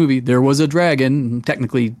 Dragons movie there was a dragon,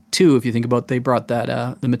 technically two if you think about. They brought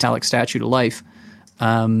that the metallic statue to life.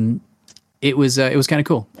 It was kind of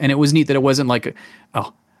cool, and it was neat that it wasn't like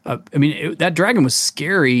that dragon was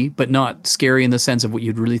scary, but not scary in the sense of what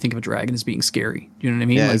you'd really think of a dragon as being scary. You know what I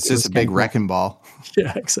mean? Yeah, it's just a big wrecking ball.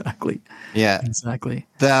 Yeah, exactly. Yeah, exactly.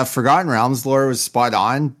 The Forgotten Realms lore was spot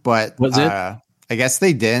on, but was it? I guess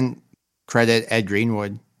they didn't credit Ed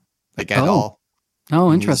Greenwood at all.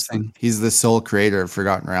 Oh, interesting. He's the sole creator of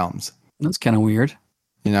Forgotten Realms. That's kind of weird.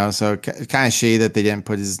 So kind of shady that they didn't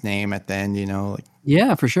put his name at the end.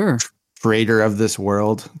 Yeah, for sure. Creator of this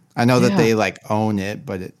world. I know that they own it,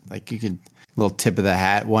 but you could little tip of the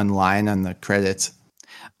hat, one line on the credits.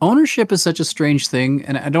 Ownership is such a strange thing,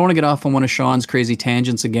 and I don't want to get off on one of Sean's crazy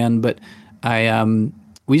tangents again, but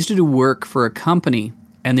we used to do work for a company,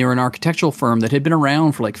 and they were an architectural firm that had been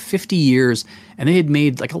around for 50 years, and they had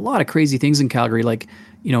made a lot of crazy things in Calgary,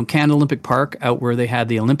 Canada Olympic Park out where they had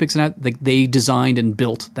the Olympics and that. They designed and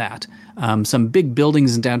built that. Some big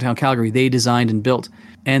buildings in downtown Calgary, they designed and built.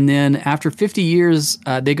 And then after 50 years,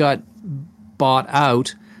 they got bought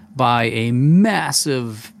out by a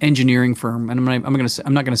massive engineering firm. And I'm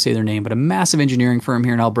not going to say their name, but a massive engineering firm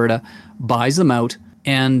here in Alberta buys them out,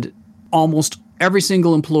 and almost every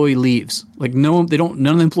single employee leaves. None of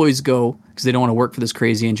the employees go because they don't want to work for this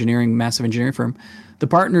crazy massive engineering firm. The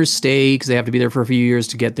partners stay because they have to be there for a few years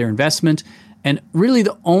to get their investment. And really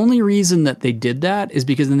the only reason that they did that is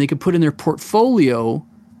because then they could put in their portfolio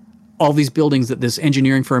all these buildings that this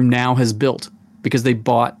engineering firm now has built because they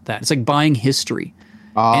bought that. It's like buying history.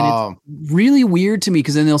 Oh. And it's really weird to me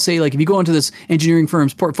because then they'll say, if you go into this engineering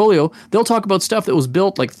firm's portfolio, they'll talk about stuff that was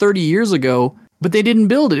built 30 years ago, but they didn't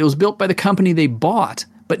build it. It was built by the company they bought.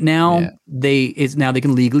 But now they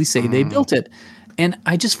can legally say they built it. And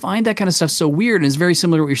I just find that kind of stuff so weird. And it's very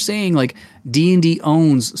similar to what you're saying. D&D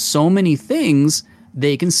owns so many things,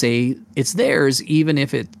 they can say it's theirs, even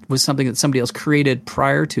if it was something that somebody else created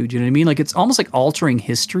prior to. Do you know what I mean? It's almost like altering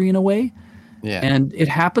history in a way. Yeah. And it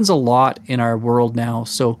happens a lot in our world now.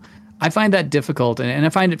 So I find that difficult. And I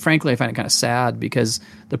find it kind of sad because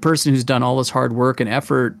the person who's done all this hard work and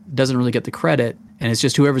effort doesn't really get the credit. And it's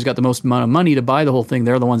just whoever's got the most amount of money to buy the whole thing,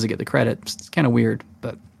 they're the ones that get the credit. It's kind of weird,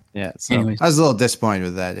 but yeah. So anyways. I was a little disappointed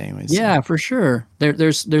with that anyways. Yeah, for sure.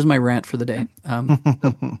 There's my rant for the day.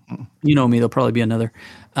 You know me, there'll probably be another.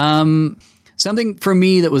 Something for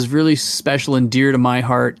me that was really special and dear to my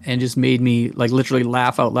heart and just made me literally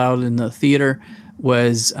laugh out loud in the theater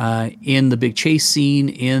was in the big chase scene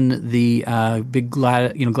in the big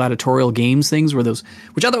gladiatorial games things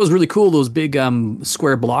which I thought was really cool. Those big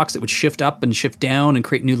square blocks that would shift up and shift down and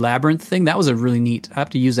create new labyrinth thing. That was a really neat. I have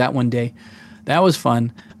to use that one day. That was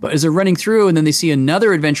fun. But as they're running through and then they see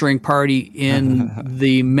another adventuring party in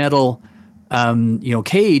the metal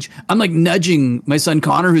cage, I'm nudging my son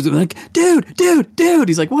Connor, who's dude.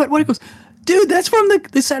 He's like, what? He goes, dude, that's from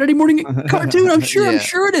the Saturday morning cartoon. I'm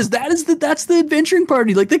sure it is. That's the adventuring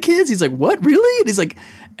party, the kids. He's like, what, really? And he's like,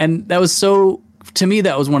 and that was to me,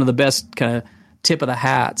 that was one of the best kind of tip of the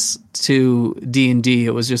hats to D&D.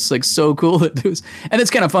 It was just so cool that it was, and it's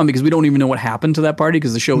kind of fun because we don't even know what happened to that party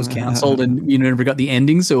because the show was canceled and never got the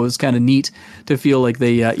ending. So it was kind of neat to feel like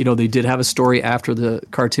they they did have a story after the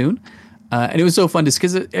cartoon. And it was so fun just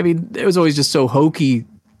because it was always just so hokey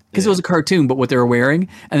because it was a cartoon, but what they were wearing,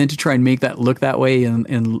 and then to try and make that look that way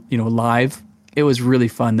in live, it was really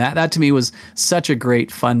fun. That to me was such a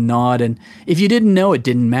great fun nod. And if you didn't know, it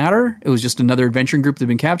didn't matter. It was just another adventuring group that had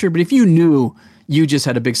been captured. But if you knew, you just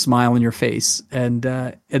had a big smile on your face. And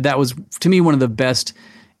that was, to me, one of the best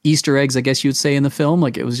Easter eggs, I guess you would say, in the film.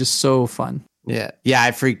 It was just so fun. Yeah. Yeah,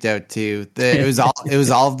 I freaked out too. It was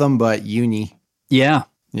all of them but Uni. Yeah.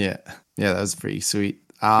 Yeah. Yeah, that was pretty sweet.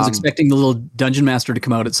 I was expecting the little dungeon master to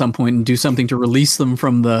come out at some point and do something to release them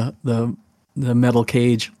from the metal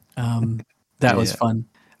cage. That was fun.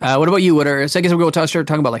 What about you? So I guess we'll start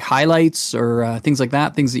talking about like highlights or things like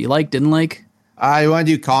that, things that you like, didn't like. You want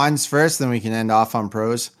to do cons first, then we can end off on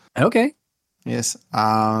pros. Okay. Yes.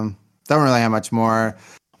 Don't really have much more.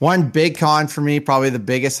 One big con for me, probably the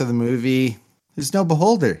biggest of the movie. There's no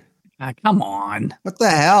beholder. Come on. What the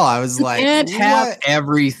hell? I was like, can't have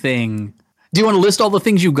everything. Do you want to list all the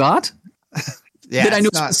things you got? Yeah. That I know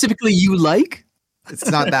specifically you like? It's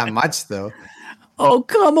not that much though. Oh,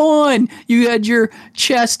 come on. You had your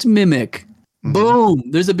chest mimic. Mm-hmm. Boom.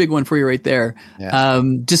 There's a big one for you right there. Yeah.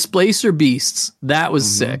 Displacer beasts. That was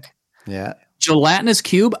sick. Yeah. Gelatinous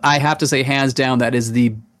cube. I have to say hands down, that is the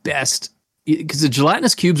best. Because the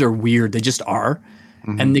gelatinous cubes are weird. They just are.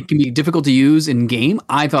 And they can be difficult to use in game.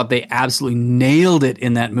 I thought they absolutely nailed it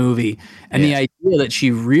in that movie. And the idea that she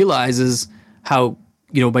realizes how,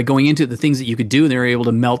 by going into the things that you could do, and they were able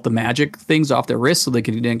to melt the magic things off their wrists so they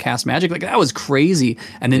could then cast magic. Like, that was crazy.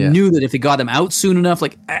 And then knew that if they got them out soon enough,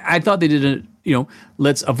 like, I thought they did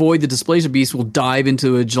let's avoid the displacer beast. We'll dive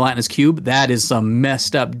into a gelatinous cube. That is some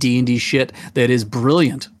messed up D&D shit that is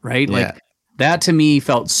brilliant, right? Yeah. Like, that to me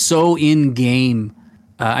felt so in game.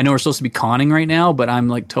 I know we're supposed to be conning right now, but I'm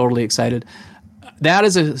like totally excited. That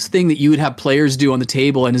is a thing that you would have players do on the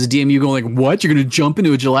table, and as a DM, you go like, "What? You're going to jump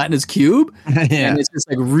into a gelatinous cube?" And it's just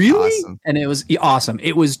like, really? Awesome. And it was awesome.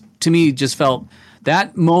 It was, to me,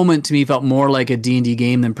 that moment to me felt more like a D&D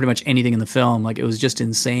game than pretty much anything in the film. Like, it was just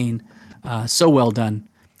insane. So well done.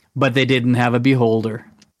 But they didn't have a beholder.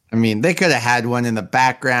 I mean, they could have had one in the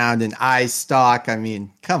background, an eye stalk. I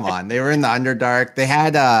mean, come on. They were in the Underdark. They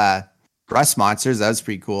had rust monsters. That was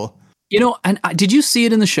pretty cool. And did you see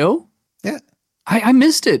it in the show? Yeah. I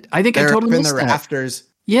missed it. I think I totally missed it. In the rafters.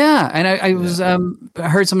 Yeah. And I was, I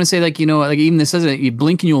heard someone say, like, like even this says it, you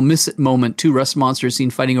blink and you'll miss it moment, 2 rust monsters seen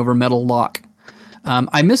fighting over metal lock.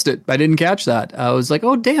 I missed it. I didn't catch that. I was like,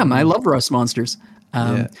 oh, damn, I love rust monsters.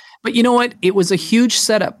 But you know what? It was a huge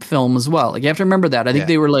setup film as well. Like, you have to remember that. I think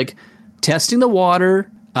they were like testing the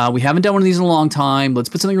water. We haven't done one of these in a long time. Let's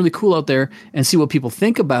put something really cool out there and see what people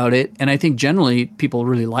think about it. And I think generally people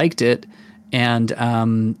really liked it. And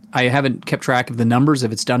I haven't kept track of the numbers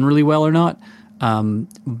if it's done really well or not.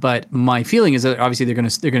 But my feeling is that obviously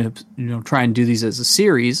they're gonna try and do these as a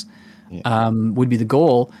series. Would be the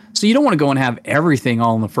goal. So you don't want to go and have everything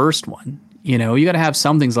all in the first one. You got to have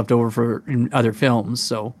some things left over for in other films.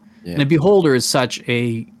 So and a beholder is such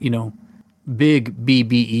a big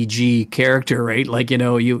BBEG character, right? Like,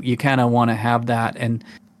 you kind of want to have that, and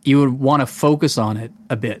you would want to focus on it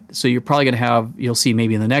a bit. So you're probably going to you'll see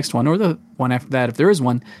maybe in the next one or the one after that, if there is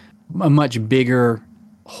one, a much bigger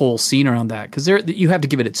whole scene around that, because you have to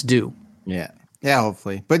give it its due. Yeah,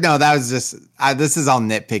 hopefully. But no, that was just this is all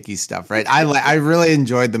nitpicky stuff, right? I really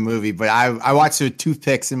enjoyed the movie, but I watched it with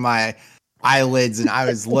toothpicks in my eyelids, and I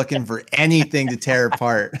was looking for anything to tear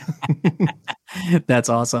apart. That's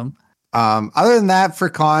awesome. Other than that, for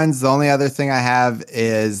cons, the only other thing I have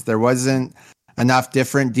is there wasn't enough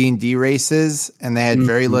different D&D races, and they had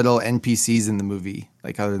very little NPCs in the movie,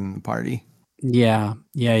 like other than the party. Yeah.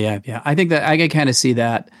 I think that I can kind of see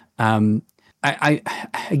that. I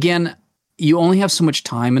again, you only have so much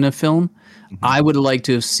time in a film. I would have liked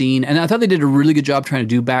to have seen, and I thought they did a really good job trying to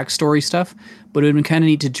do backstory stuff, but it would have been kind of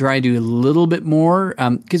neat to try to do a little bit more,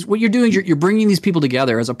 because what you're doing is you're bringing these people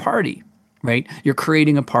together as a party, right? You're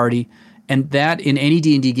creating a party, and that in any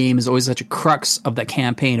D&D game is always such a crux of the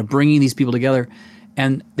campaign of bringing these people together,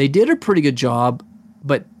 and they did a pretty good job,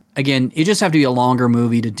 but again, it just have to be a longer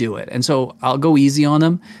movie to do it, and so I'll go easy on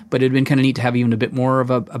them, but it'd been kind of neat to have even a bit more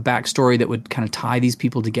of a backstory that would kind of tie these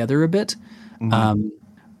people together a bit.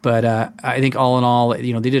 But I think all in all, they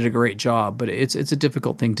did a great job, but it's a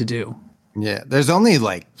difficult thing to do. Yeah, there's only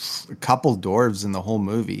like a couple dwarves in the whole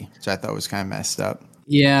movie, which I thought was kind of messed up.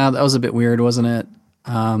 Yeah, that was a bit weird, wasn't it?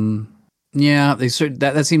 Yeah,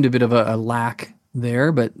 that seemed a bit of a lack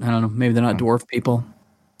there, but I don't know. Maybe they're not dwarf people.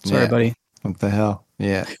 Sorry, buddy. What the hell?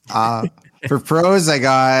 Yeah. For pros, I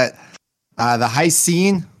got the heist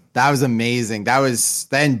scene. That was amazing. That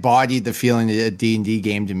embodied the feeling of a D&D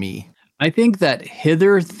game to me. I think that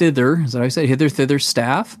hither thither, is that how I say hither thither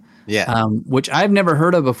staff? Yeah. Which I've never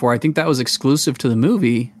heard of before. I think that was exclusive to the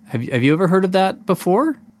movie. Have you ever heard of that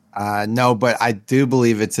before? No, but I do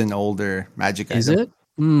believe it's an older magic item. Is it?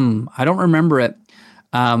 I don't remember it.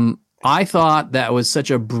 I thought that was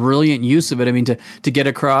such a brilliant use of it. I mean, to get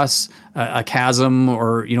across a chasm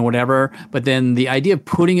or whatever, but then the idea of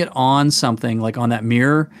putting it on something like on that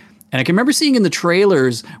mirror. And I can remember seeing in the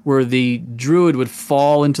trailers where the druid would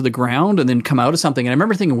fall into the ground and then come out of something. And I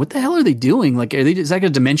remember thinking, what the hell are they doing? Like, is that like a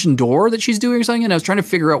dimension door that she's doing or something? And I was trying to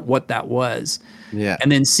figure out what that was. Yeah. And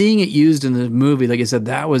then seeing it used in the movie, like I said,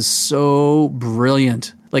 that was so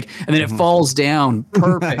brilliant. Like, and then it falls down.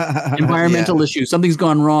 Perfect. Environmental issue. Something's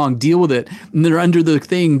gone wrong. Deal with it. And they're under the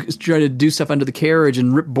thing, try to do stuff under the carriage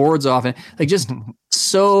and rip boards off. And like, just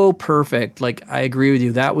so perfect. Like, I agree with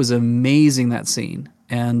you. That was amazing, that scene.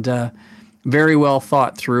 And very well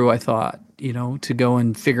thought through, I thought, to go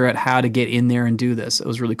and figure out how to get in there and do this. It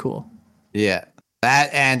was really cool. Yeah.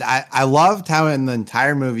 That, and I loved how in the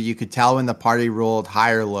entire movie you could tell when the party rolled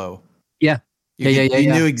high or low. Yeah.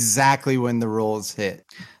 You knew exactly when the rolls hit.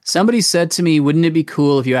 Somebody said to me, wouldn't it be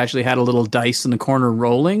cool if you actually had a little dice in the corner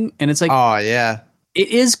rolling? And it's like, oh, yeah. It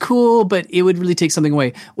is cool, but it would really take something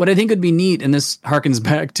away. What I think would be neat, and this harkens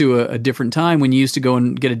back to a different time when you used to go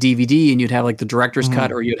and get a DVD and you'd have like the director's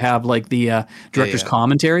cut or you'd have like the director's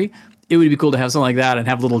commentary. It would be cool to have something like that and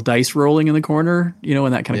have little dice rolling in the corner,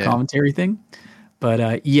 and that kind of commentary thing.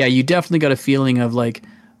 But you definitely got a feeling of like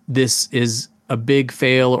this is a big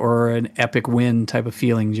fail or an epic win type of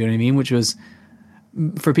feeling. Do you know what I mean? Which was,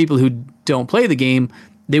 for people who don't play the game,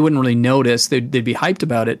 they wouldn't really notice. They'd be hyped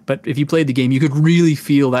about it. But if you played the game, you could really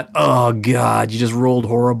feel that, oh, God, you just rolled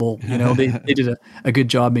horrible. They did a good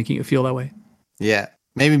job making it feel that way. Yeah.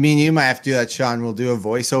 Maybe me and you might have to do that, Sean. We'll do a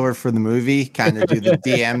voiceover for the movie, kind of do the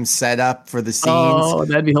DM setup for the scenes. Oh,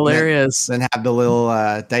 that'd be hilarious. Then have the little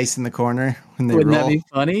dice in the corner when they Wouldn't roll. That be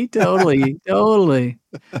funny? Totally. Totally.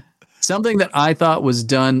 Something that I thought was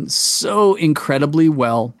done so incredibly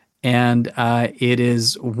well, and it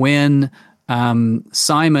is when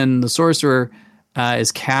Simon, the sorcerer,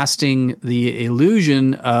 is casting the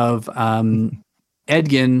illusion of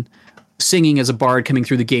Edgin singing as a bard coming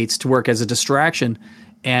through the gates to work as a distraction.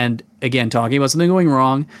 And again, talking about something going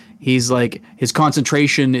wrong, he's like, his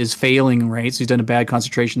concentration is failing, right? So he's done a bad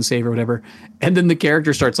concentration save or whatever. And then the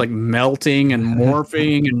character starts like melting and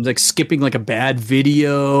morphing and like skipping like a bad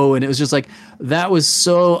video. And it was just like, that was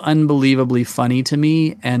so unbelievably funny to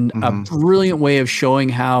me, and a brilliant way of showing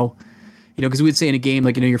how, because we'd say in a game,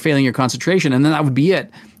 like, you're failing your concentration, and then that would be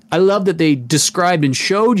it. I love that they described and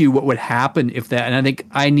showed you what would happen if that, and I think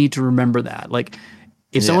I need to remember that. Like,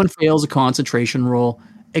 if someone fails a concentration roll,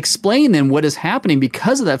 explain then what is happening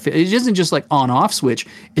because of that. It isn't just like on-off switch.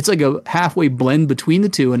 It's like a halfway blend between the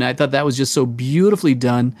two, and I thought that was just so beautifully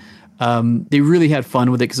done. They really had fun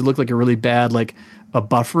with it because it looked like a really bad, like a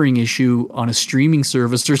buffering issue on a streaming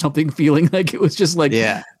service or something, feeling like it was just like,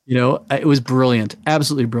 it was brilliant.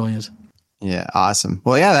 Absolutely brilliant. Yeah, awesome.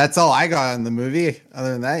 Well, that's all I got on the movie.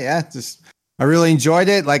 Other than that, I really enjoyed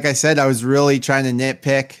it. Like I said, I was really trying to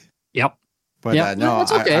nitpick. Yep. But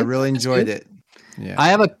that's okay. I really enjoyed it. Yeah. I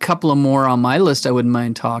have a couple of more on my list I wouldn't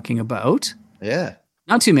mind talking about. Yeah.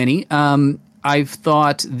 Not too many. I've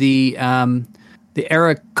thought the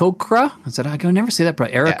Aarakocra. I can never say that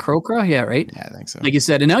right. Aarakocra? Yeah, right? Yeah, I think so. Like you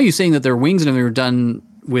said, and now you're saying that their wings and they were done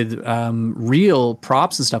with real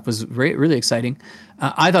props and stuff was really exciting.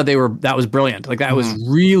 I thought that was brilliant. Like that was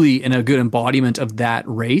really in a good embodiment of that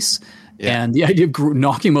race. Yeah. And the idea of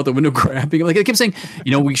knocking him out the window, grabbing, like I kept saying,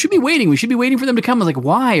 we should be waiting. We should be waiting for them to come. I was like,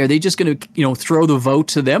 why? Are they just going to, throw the vote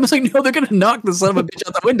to them? It's like, no, they're going to knock the son of a bitch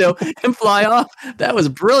out the window and fly off. That was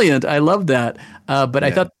brilliant. I loved that. But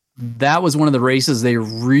I thought that was one of the races they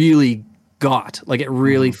really got. Like it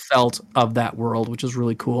really felt of that world, which was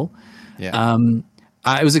really cool. Yeah.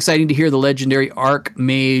 It was exciting to hear the legendary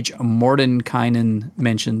Archmage Mordenkainen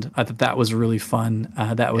mentioned. I thought that was really fun.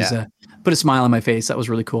 That was put a smile on my face. That was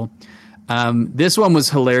really cool. This one was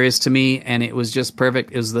hilarious to me, and it was just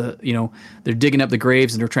perfect. It was they're digging up the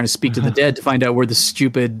graves and they're trying to speak to the dead to find out where the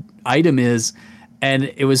stupid item is. And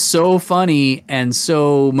it was so funny and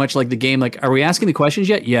so much like the game. Like, are we asking the questions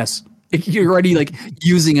yet? Yes. You're already like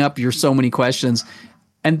using up your so many questions.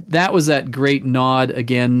 And that was that great nod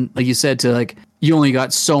again, like you said, to like, you only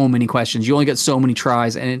got so many questions. You only got so many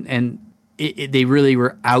tries. And they really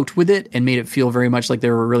were out with it and made it feel very much like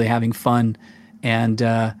they were really having fun. And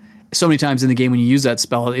so many times in the game when you use that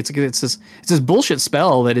spell, it's this bullshit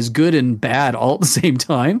spell that is good and bad all at the same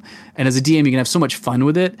time. And as a DM, you can have so much fun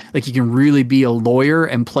with it. Like you can really be a lawyer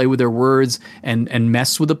and play with their words and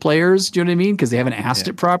mess with the players. Do you know what I mean? Because they haven't asked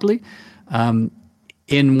it properly.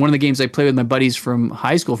 In one of the games I played with my buddies from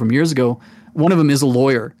high school from years ago, one of them is a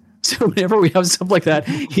lawyer. So whenever we have stuff like that,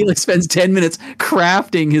 he like spends 10 minutes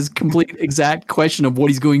crafting his complete exact question of what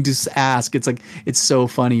he's going to ask. It's like, it's so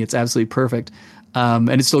funny. It's absolutely perfect. And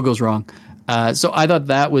it still goes wrong. So I thought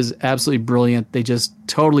that was absolutely brilliant. They just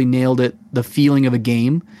totally nailed it. The feeling of a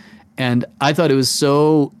game. And I thought it was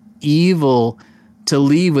so evil to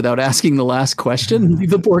leave without asking the last question,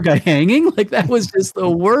 leave the poor guy hanging. Like that was just the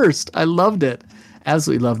worst. I loved it.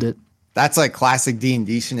 Absolutely loved it. That's like classic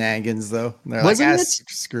D&D shenanigans, though. They're Wasn't like, it?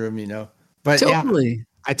 Screw him, But totally. yeah,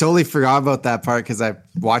 I totally forgot about that part because I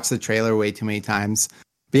watched the trailer way too many times.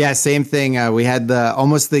 But yeah, same thing. We had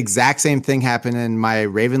almost the exact same thing happen in my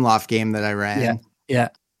Ravenloft game that I ran. Yeah.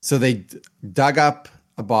 So they dug up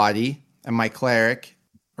a body, and my cleric,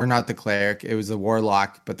 or not the cleric, it was a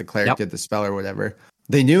warlock, but the cleric did the spell or whatever.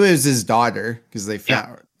 They knew it was his daughter because they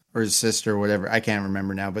found, or his sister or whatever. I can't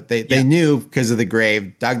remember now, but they knew because of the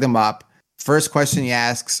grave, dug them up. First question he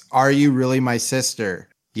asks, "Are you really my sister?"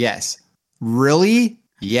 Yes. Really?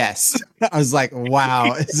 Yes. I was like,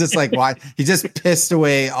 wow. It's just like, why? He just pissed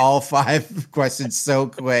away all 5 questions so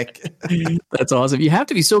quick. That's awesome. You have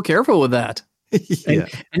to be so careful with that. Yeah.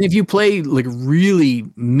 And if you play like really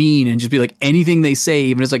mean and just be like anything they say,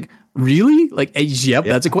 even it's like, really? Like, yep,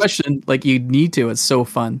 that's a question. Like you need to. It's so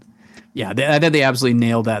fun. Yeah, I thought they absolutely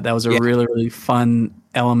nailed that. That was a really, really fun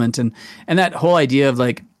element. And that whole idea of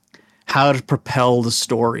like how to propel the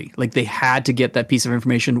story. Like they had to get that piece of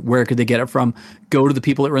information. Where could they get it from? Go to the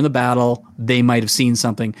people that were in the battle. They might have seen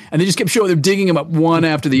something. And they just kept showing them digging them up one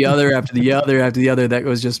after the other, after the other, after the other. That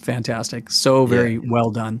was just fantastic. So very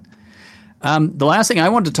well done. The last thing I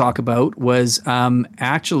wanted to talk about was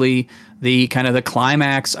actually the kind of the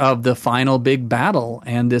climax of the final big battle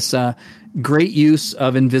and this great use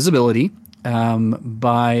of invisibility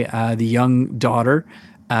by the young daughter.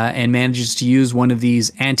 And manages to use one of these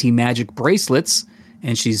anti-magic bracelets,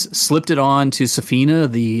 and she's slipped it on to Safina,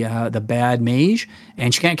 the bad mage,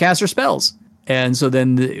 and she can't cast her spells. And so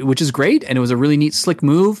then, which is great, and it was a really neat, slick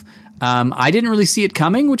move. I didn't really see it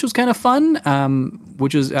coming, which was kind of fun.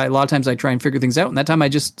 Which is a lot of times I try and figure things out, and that time I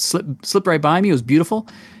just slipped right by me. It was beautiful,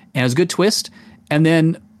 and it was a good twist. And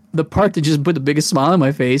then the part that just put the biggest smile on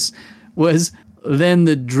my face was then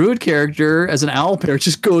the druid character as an owl pair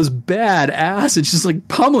just goes badass. It's just like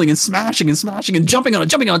pummeling and smashing and smashing and jumping on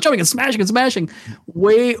it and smashing and smashing.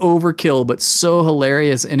 Way overkill, but so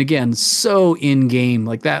hilarious. And again, so in game.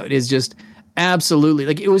 Like that is just absolutely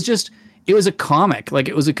like it was a comic. Like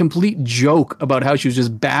it was a complete joke about how she was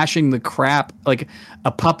just bashing the crap like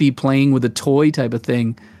a puppy playing with a toy type of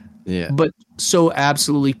thing. Yeah. But so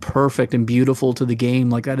absolutely perfect and beautiful to the game.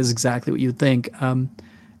 Like that is exactly what you'd think.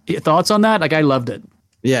 Thoughts on that? Like I loved it.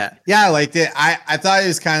 Yeah, I liked it. I thought it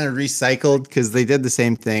was kind of recycled because they did the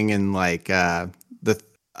same thing in like the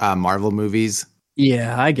Marvel movies.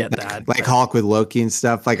 Yeah, I get that. Like Hulk with Loki and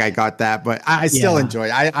stuff. Like I got that, but I still enjoy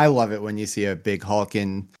it. I love it when you see a big Hulk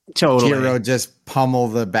and hero just pummel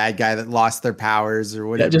the bad guy that lost their powers or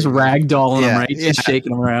whatever. Yeah, just ragdolling them, right? Just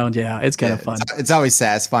shaking them around. Yeah, it's kind of fun. It's always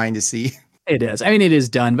satisfying to see. It is. I mean, it is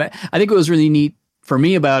done, but I think what was really neat for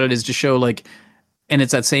me about it is to show like. And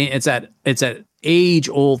it's that age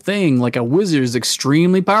old thing. Like a wizard is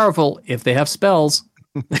extremely powerful if they have spells.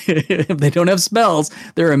 If they don't have spells,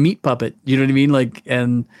 they're a meat puppet. You know what I mean? Like,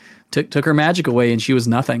 and took her magic away, and she was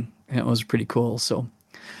nothing. It was pretty cool. So,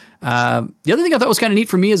 the other thing I thought was kind of neat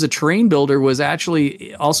for me as a terrain builder was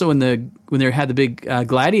actually also when they had the big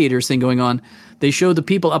gladiators thing going on. They showed the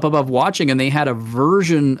people up above watching, and they had a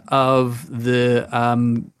version of the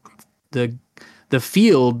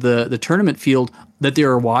field, the tournament field that they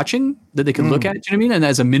were watching that they could look at. Do you know what I mean? And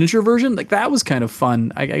as a miniature version, like that was kind of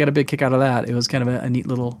fun. I got a big kick out of that. It was kind of a neat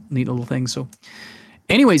little thing. So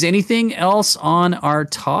anyways, anything else on our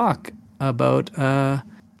talk about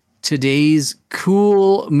today's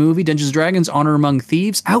cool movie, Dungeons & Dragons Honor Among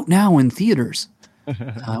Thieves, out now in theaters.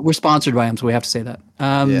 We're sponsored by them, so we have to say that.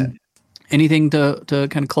 Anything to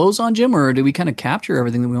kind of close on, Jim, or did we kind of capture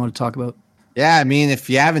everything that we want to talk about? Yeah, I mean, if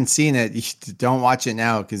you haven't seen it, you don't watch it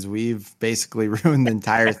now because we've basically ruined the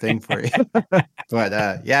entire thing for you. But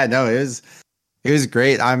it was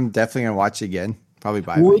great. I'm definitely gonna watch it again. Probably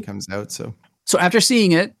buy it when it comes out. So after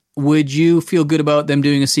seeing it, would you feel good about them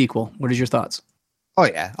doing a sequel? What is your thoughts? Oh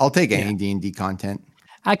yeah, I'll take any D&D content.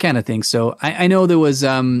 I kind of think so. I know there was.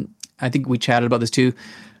 I think we chatted about this too.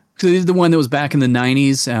 So this is the one that was back in the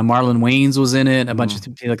 90s. Marlon Wayans was in it, a bunch of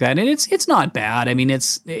things like that. And it's not bad. I mean,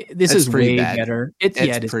 this is way better. It's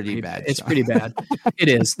pretty bad. It's pretty bad. It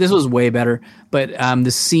is. This was way better. But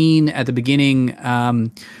the scene at the beginning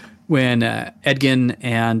when Edgin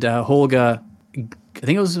and Holga, I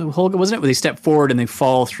think it was Holga, wasn't it? Where they step forward and they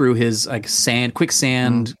fall through his like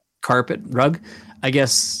quicksand carpet rug. I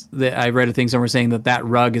guess I read a thing somewhere saying that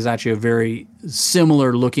rug is actually a very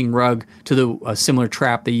similar looking rug to a similar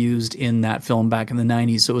trap they used in that film back in the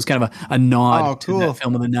 90s. So it was kind of a nod to that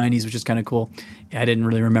film of the 90s, which is kind of cool. Yeah, I didn't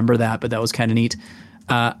really remember that, but that was kind of neat.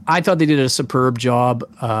 I thought they did a superb job,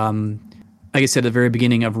 like I said at the very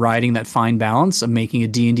beginning, of riding that fine balance of making a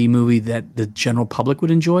D&D movie that the general public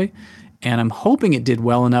would enjoy. And I'm hoping it did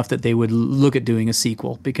well enough that they would look at doing a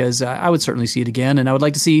sequel, because I would certainly see it again. And I would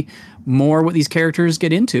like to see more what these characters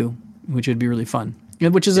get into, which would be really fun.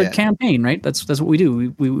 which is a campaign, right? That's what we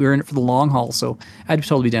do. We're in it for the long haul. So I'd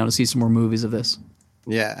totally be down to see some more movies of this.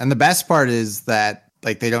 Yeah. And the best part is that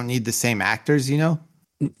like they don't need the same actors, you know?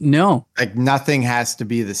 No. Like nothing has to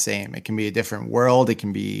be the same. It can be a different world. It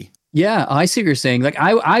can be. Yeah, I see what you're saying. Like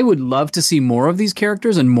I would love to see more of these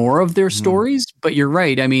characters and more of their stories, but you're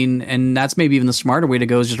right. I mean, and that's maybe even the smarter way to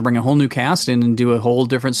go is just to bring a whole new cast in and do a whole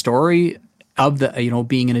different story of the,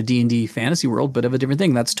 being in a D&D fantasy world, but of a different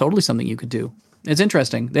thing. That's totally something you could do. It's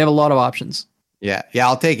interesting. They have a lot of options. Yeah. Yeah.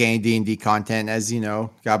 I'll take any D&D content, as you know,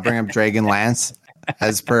 got to bring up Dragonlance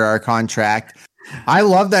as per our contract. I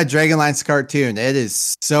love that Dragonlance cartoon. It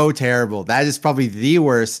is so terrible. That is probably the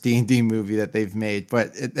worst D&D movie that they've made, but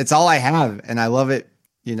it's all I have. And I love it,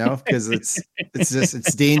 because it's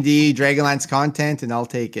D&D Dragonlance content and I'll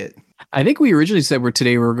take it. I think we originally said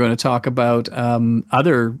we were going to talk about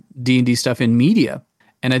other D&D stuff in media.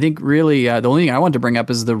 And I think really the only thing I want to bring up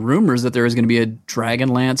is the rumors that there is going to be a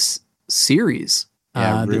Dragonlance series.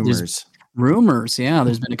 Yeah, Rumors, yeah.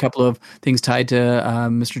 There's been a couple of things tied to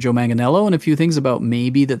Mr. Joe Manganiello and a few things about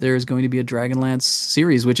maybe that there's going to be a Dragonlance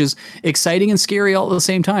series, which is exciting and scary all at the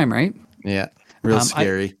same time, right? Yeah, real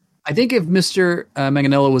scary. I think if Mr.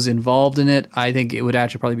 Manganiello was involved in it, I think it would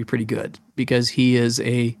actually probably be pretty good because he is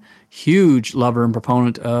a huge lover and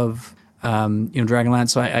proponent of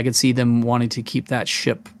Dragonlance. So I could see them wanting to keep that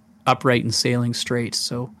ship upright and sailing straight.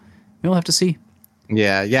 So we'll have to see.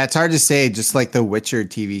 Yeah, it's hard to say. Just like the Witcher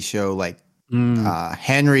TV show, like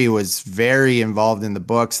Henry was very involved in the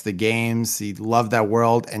books, the games. He loved that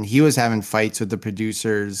world, and he was having fights with the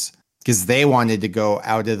producers because they wanted to go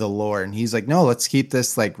out of the lore, and he's like, "No, let's keep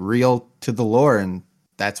this like real to the lore," and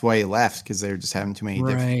that's why he left because they were just having too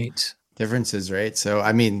many differences, right? So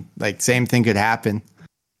I mean, like same thing could happen.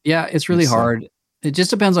 Yeah, it's really hard. It just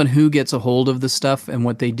depends on who gets a hold of the stuff and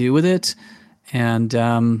what they do with it, and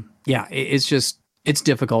it's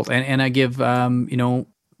difficult, and I give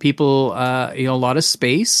people a lot of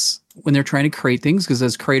space when they're trying to create things because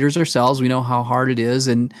as creators ourselves, we know how hard it is,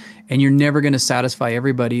 and you're never going to satisfy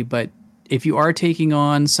everybody. But if you are taking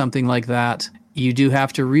on something like that, you do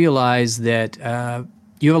have to realize that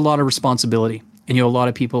you have a lot of responsibility, and you have a lot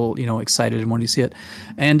of people excited and wanting to see it.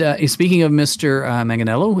 And speaking of Mr.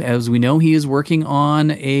 Manganiello, as we know, he is working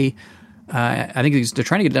on a. I think they're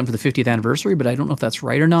trying to get it done for the 50th anniversary, but I don't know if that's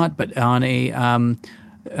right or not. But on a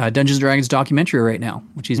Dungeons & Dragons documentary right now,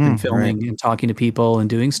 which he's been filming and talking to people and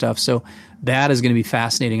doing stuff. So that is going to be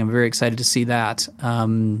fascinating. I'm very excited to see that.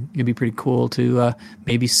 It'd be pretty cool to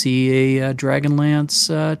maybe see a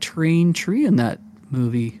Dragonlance terrain tree in that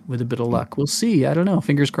movie with a bit of luck. We'll see. I don't know.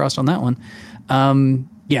 Fingers crossed on that one. I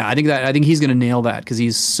think he's going to nail that because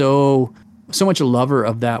he's so much a lover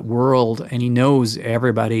of that world and he knows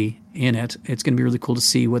everybody in it. It's going to be really cool to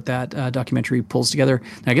see what that documentary pulls together.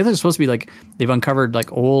 Now, I guess it's supposed to be like they've uncovered like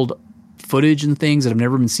old footage and things that have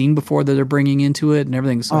never been seen before that they're bringing into it and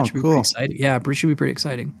everything. So it should be pretty exciting. Yeah, it should be pretty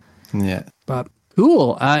exciting. Yeah. But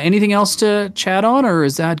cool. Anything else to chat on, or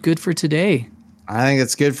is that good for today? I think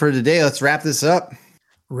it's good for today. Let's wrap this up.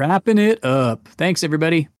 Wrapping it up. Thanks,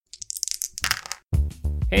 everybody.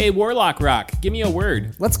 Hey, Warlock Rock, give me a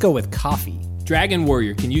word. Let's go with coffee. Dragon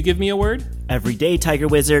Warrior, can you give me a word? Everyday Tiger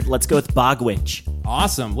Wizard, let's go with Bog Witch.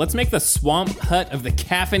 Awesome. Let's make the swamp hut of the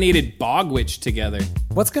caffeinated Bog Witch together.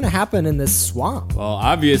 What's going to happen in this swamp? Well,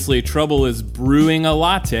 obviously, trouble is brewing a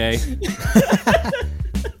latte.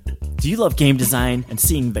 Do you love game design and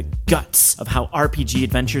seeing the guts of how RPG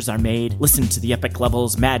adventures are made? Listen to the Epic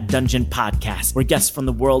Levels Mad Dungeon podcast, where guests from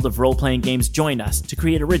the world of role-playing games join us to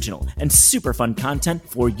create original and super fun content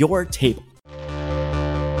for your table.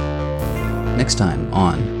 Next time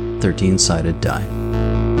on 13-Sided Die.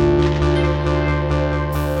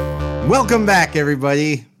 Welcome back,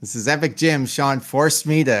 everybody. This is Epic Jim. Sean forced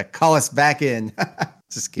me to call us back in.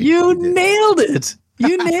 Just kidding. You nailed it.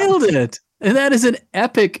 You nailed it. And that is an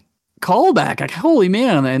epic callback. Like, holy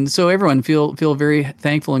man. And so everyone feel very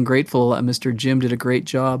thankful and grateful. Mr. Jim did a great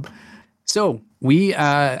job. So we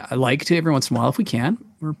like to every once in a while, if we can,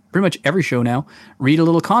 or pretty much every show now, read a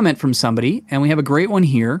little comment from somebody. And we have a great one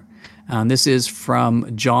here. This is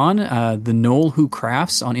from John, the Knoll Who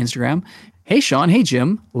Crafts on Instagram. Hey, Sean. Hey,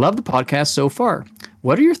 Jim. Love the podcast so far.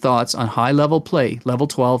 What are your thoughts on high-level play, level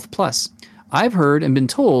 12 plus? I've heard and been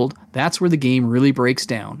told that's where the game really breaks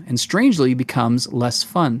down and strangely becomes less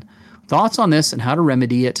fun. Thoughts on this and how to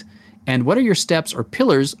remedy it? And what are your steps or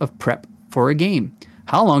pillars of prep for a game?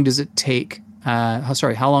 How long does it take? How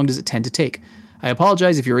long does it tend to take? I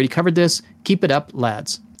apologize if you already covered this. Keep it up,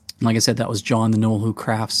 lads. Like I said, that was John the Knoll Who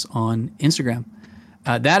Crafts on Instagram.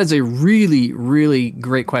 That is a really, really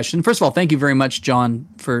great question. First of all, thank you very much, John,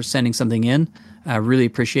 for sending something in. I really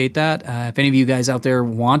appreciate that. If any of you guys out there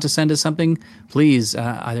want to send us something, please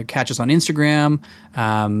either catch us on Instagram,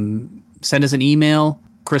 send us an email,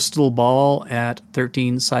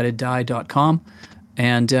 crystalball@13sideddie.com.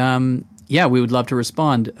 And we would love to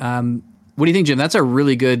respond. What do you think, Jim? That's a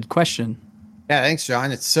really good question. Yeah, thanks,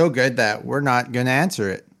 Sean. It's so good that we're not going to answer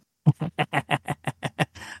it.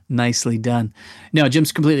 Nicely done. No,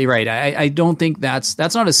 Jim's completely right. I don't think that's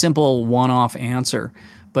not a simple one-off answer,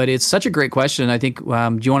 but it's such a great question. I think,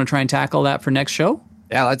 do you want to try and tackle that for next show?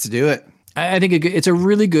 Yeah, let's do it. I think it's a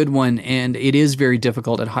really good one, and it is very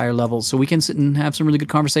difficult at higher levels. So we can sit and have some really good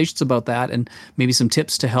conversations about that, and maybe some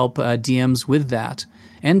tips to help DMs with that,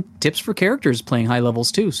 and tips for characters playing high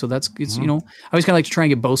levels too. So I always kind of like to try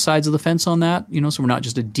and get both sides of the fence on that, so we're not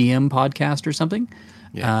just a DM podcast or something.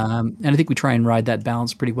 Yeah. And I think we try and ride that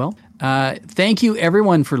balance pretty well. Thank you,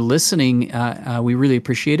 everyone, for listening. We really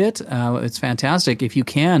appreciate it. It's fantastic. If you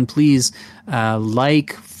can, please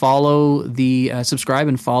follow subscribe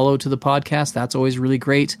and follow to the podcast. That's always really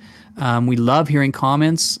great. We love hearing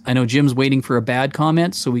comments. I know Jim's waiting for a bad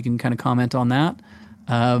comment, so we can kind of comment on that.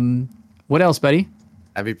 What else, buddy?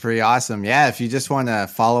 That'd be pretty awesome. Yeah, if you just want to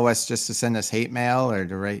follow us just to send us hate mail or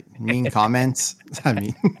to write mean comments,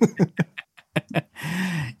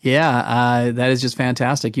 Yeah, that is just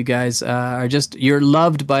fantastic. You guys you're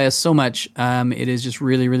loved by us so much. It is just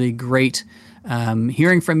really, really great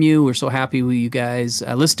hearing from you. We're so happy you guys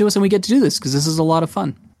listen to us and we get to do this because this is a lot of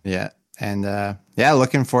fun. Yeah. And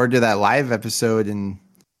looking forward to that live episode in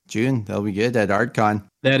June. That'll be good at ArdCon.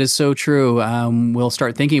 That is so true. We'll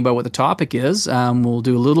start thinking about what the topic is. We'll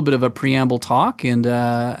do a little bit of a preamble talk, and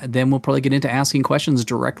then we'll probably get into asking questions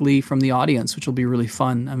directly from the audience, which will be really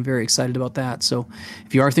fun. I'm very excited about that. So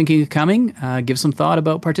if you are thinking of coming, give some thought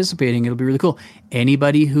about participating. It'll be really cool.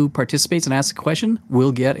 Anybody who participates and asks a question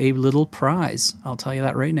will get a little prize. I'll tell you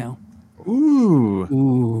that right now. Ooh,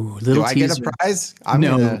 little Do I teaser. get a prize? I'm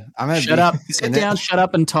gonna shut up. Sit down, shut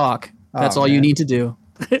up, and talk. That's all you need to do.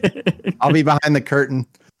 I'll be behind the curtain.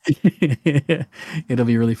 It'll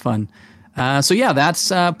be really fun.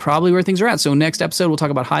 That's probably where things are at. So next episode, we'll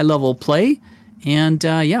talk about high level play. And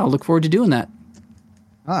I'll look forward to doing that.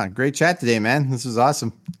 Great chat today, man. This was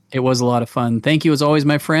awesome. It was a lot of fun. Thank you as always,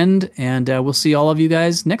 my friend. And we'll see all of you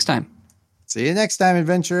guys next time. See you next time,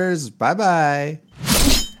 adventurers. Bye-bye.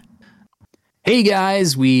 Hey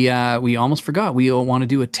guys, we almost forgot. We want to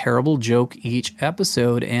do a terrible joke each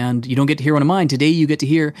episode, and you don't get to hear one of mine. Today you get to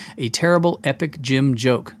hear a terrible epic Jim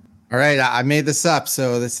joke. All right, I made this up,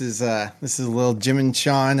 so this is a little Jim and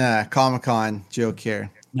Sean Comic-Con joke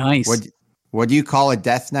here. Nice. What do you call a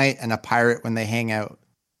Death Knight and a pirate when they hang out?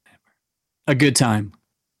 A good time.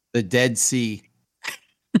 The Dead Sea.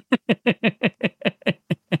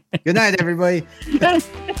 Good night, everybody.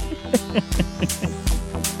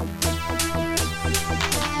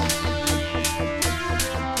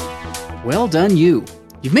 Well done, you.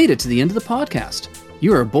 You've made it to the end of the podcast.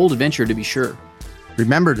 You are a bold adventurer, to be sure.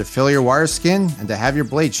 Remember to fill your wire skin and to have your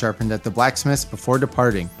blade sharpened at the blacksmith's before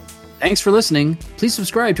departing. Thanks for listening. Please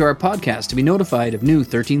subscribe to our podcast to be notified of new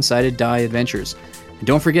 13-Sided Die adventures. And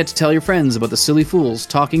don't forget to tell your friends about the silly fools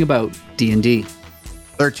talking about D&D.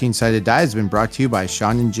 13-Sided Die has been brought to you by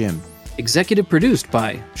Sean and Jim. Executive produced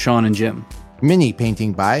by Sean and Jim. Mini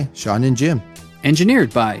painting by Sean and Jim.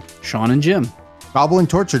 Engineered by Sean and Jim. Goblin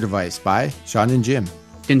torture device by Sean and Jim.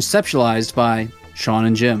 Conceptualized by Sean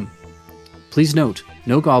and Jim. Please note,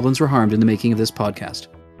 no goblins were harmed in the making of this podcast.